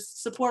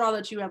just support all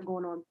that you have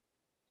going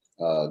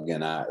on.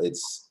 Again,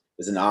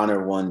 it's an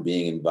honor, one,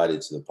 being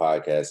invited to the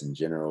podcast in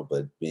general,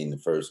 but being the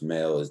first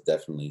male is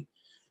definitely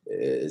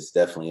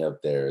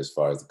up there as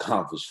far as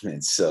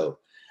accomplishments. So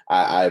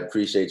I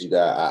appreciate you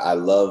guys. I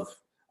love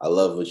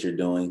what you're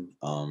doing.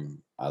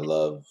 I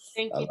love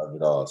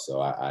it all.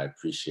 So I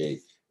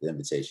appreciate the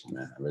invitation,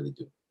 man. I really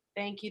do.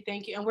 Thank you.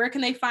 And where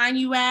can they find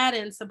you at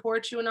and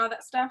support you and all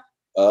that stuff?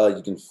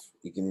 You can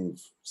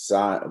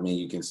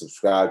you can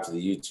subscribe to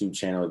the YouTube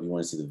channel if you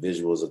want to see the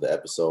visuals of the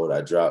episode.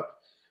 I drop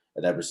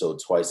an episode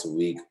twice a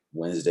week,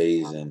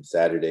 Wednesdays and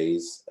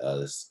Saturdays.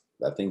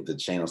 I think the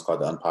channel is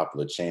called The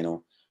Unpopular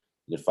Channel.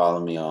 You can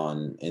follow me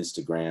on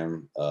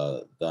Instagram,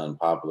 The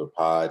Unpopular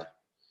Pod.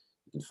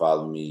 You can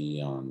follow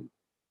me on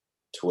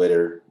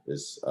Twitter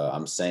is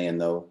I'm saying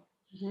though,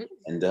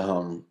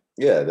 and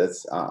yeah,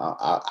 that's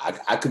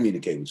I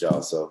communicate with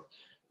y'all. So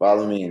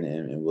follow me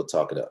and we'll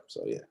talk it up.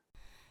 So yeah.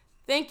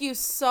 Thank you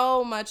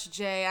so much,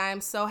 Jay. I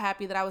am so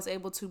happy that I was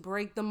able to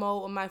break the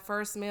mold with my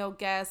first male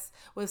guest,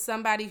 with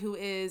somebody who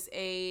is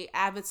a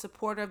avid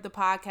supporter of the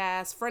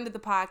podcast, friend of the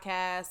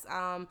podcast.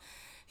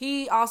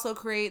 He also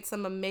creates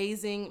some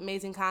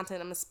amazing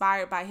content. I'm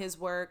inspired by his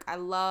work. I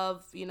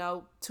love,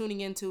 tuning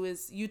into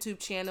his YouTube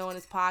channel and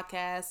his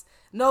podcast.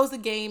 Knows the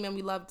game, and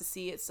we love to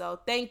see it. So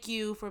thank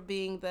you for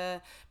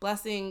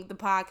blessing the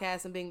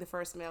podcast and being the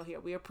first male here.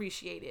 We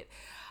appreciate it.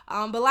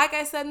 But like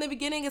I said in the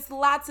beginning, it's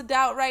lots of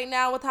doubt right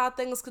now with how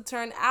things could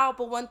turn out.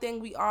 But one thing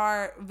we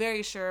are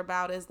very sure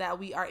about is that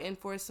we are in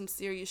for some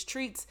serious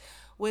treats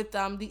with the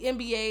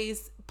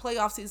NBA's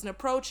playoff season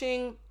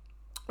approaching.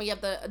 We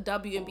have the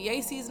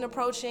WNBA season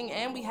approaching,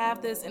 and we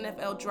have this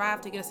NFL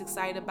draft to get us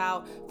excited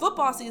about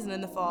football season in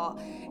the fall.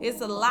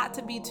 It's a lot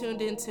to be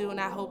tuned into, and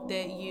I hope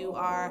that you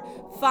are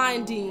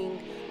finding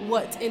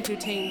what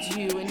entertains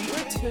you and you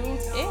are tuned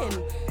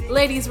in.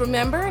 Ladies,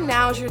 remember,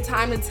 now's your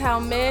time to tell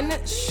men,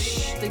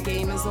 shh, the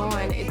game is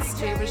on. It's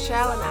Jay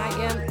Rochelle, and I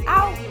am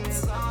out.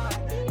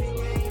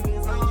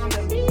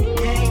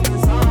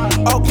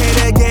 Okay,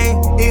 the game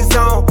is on.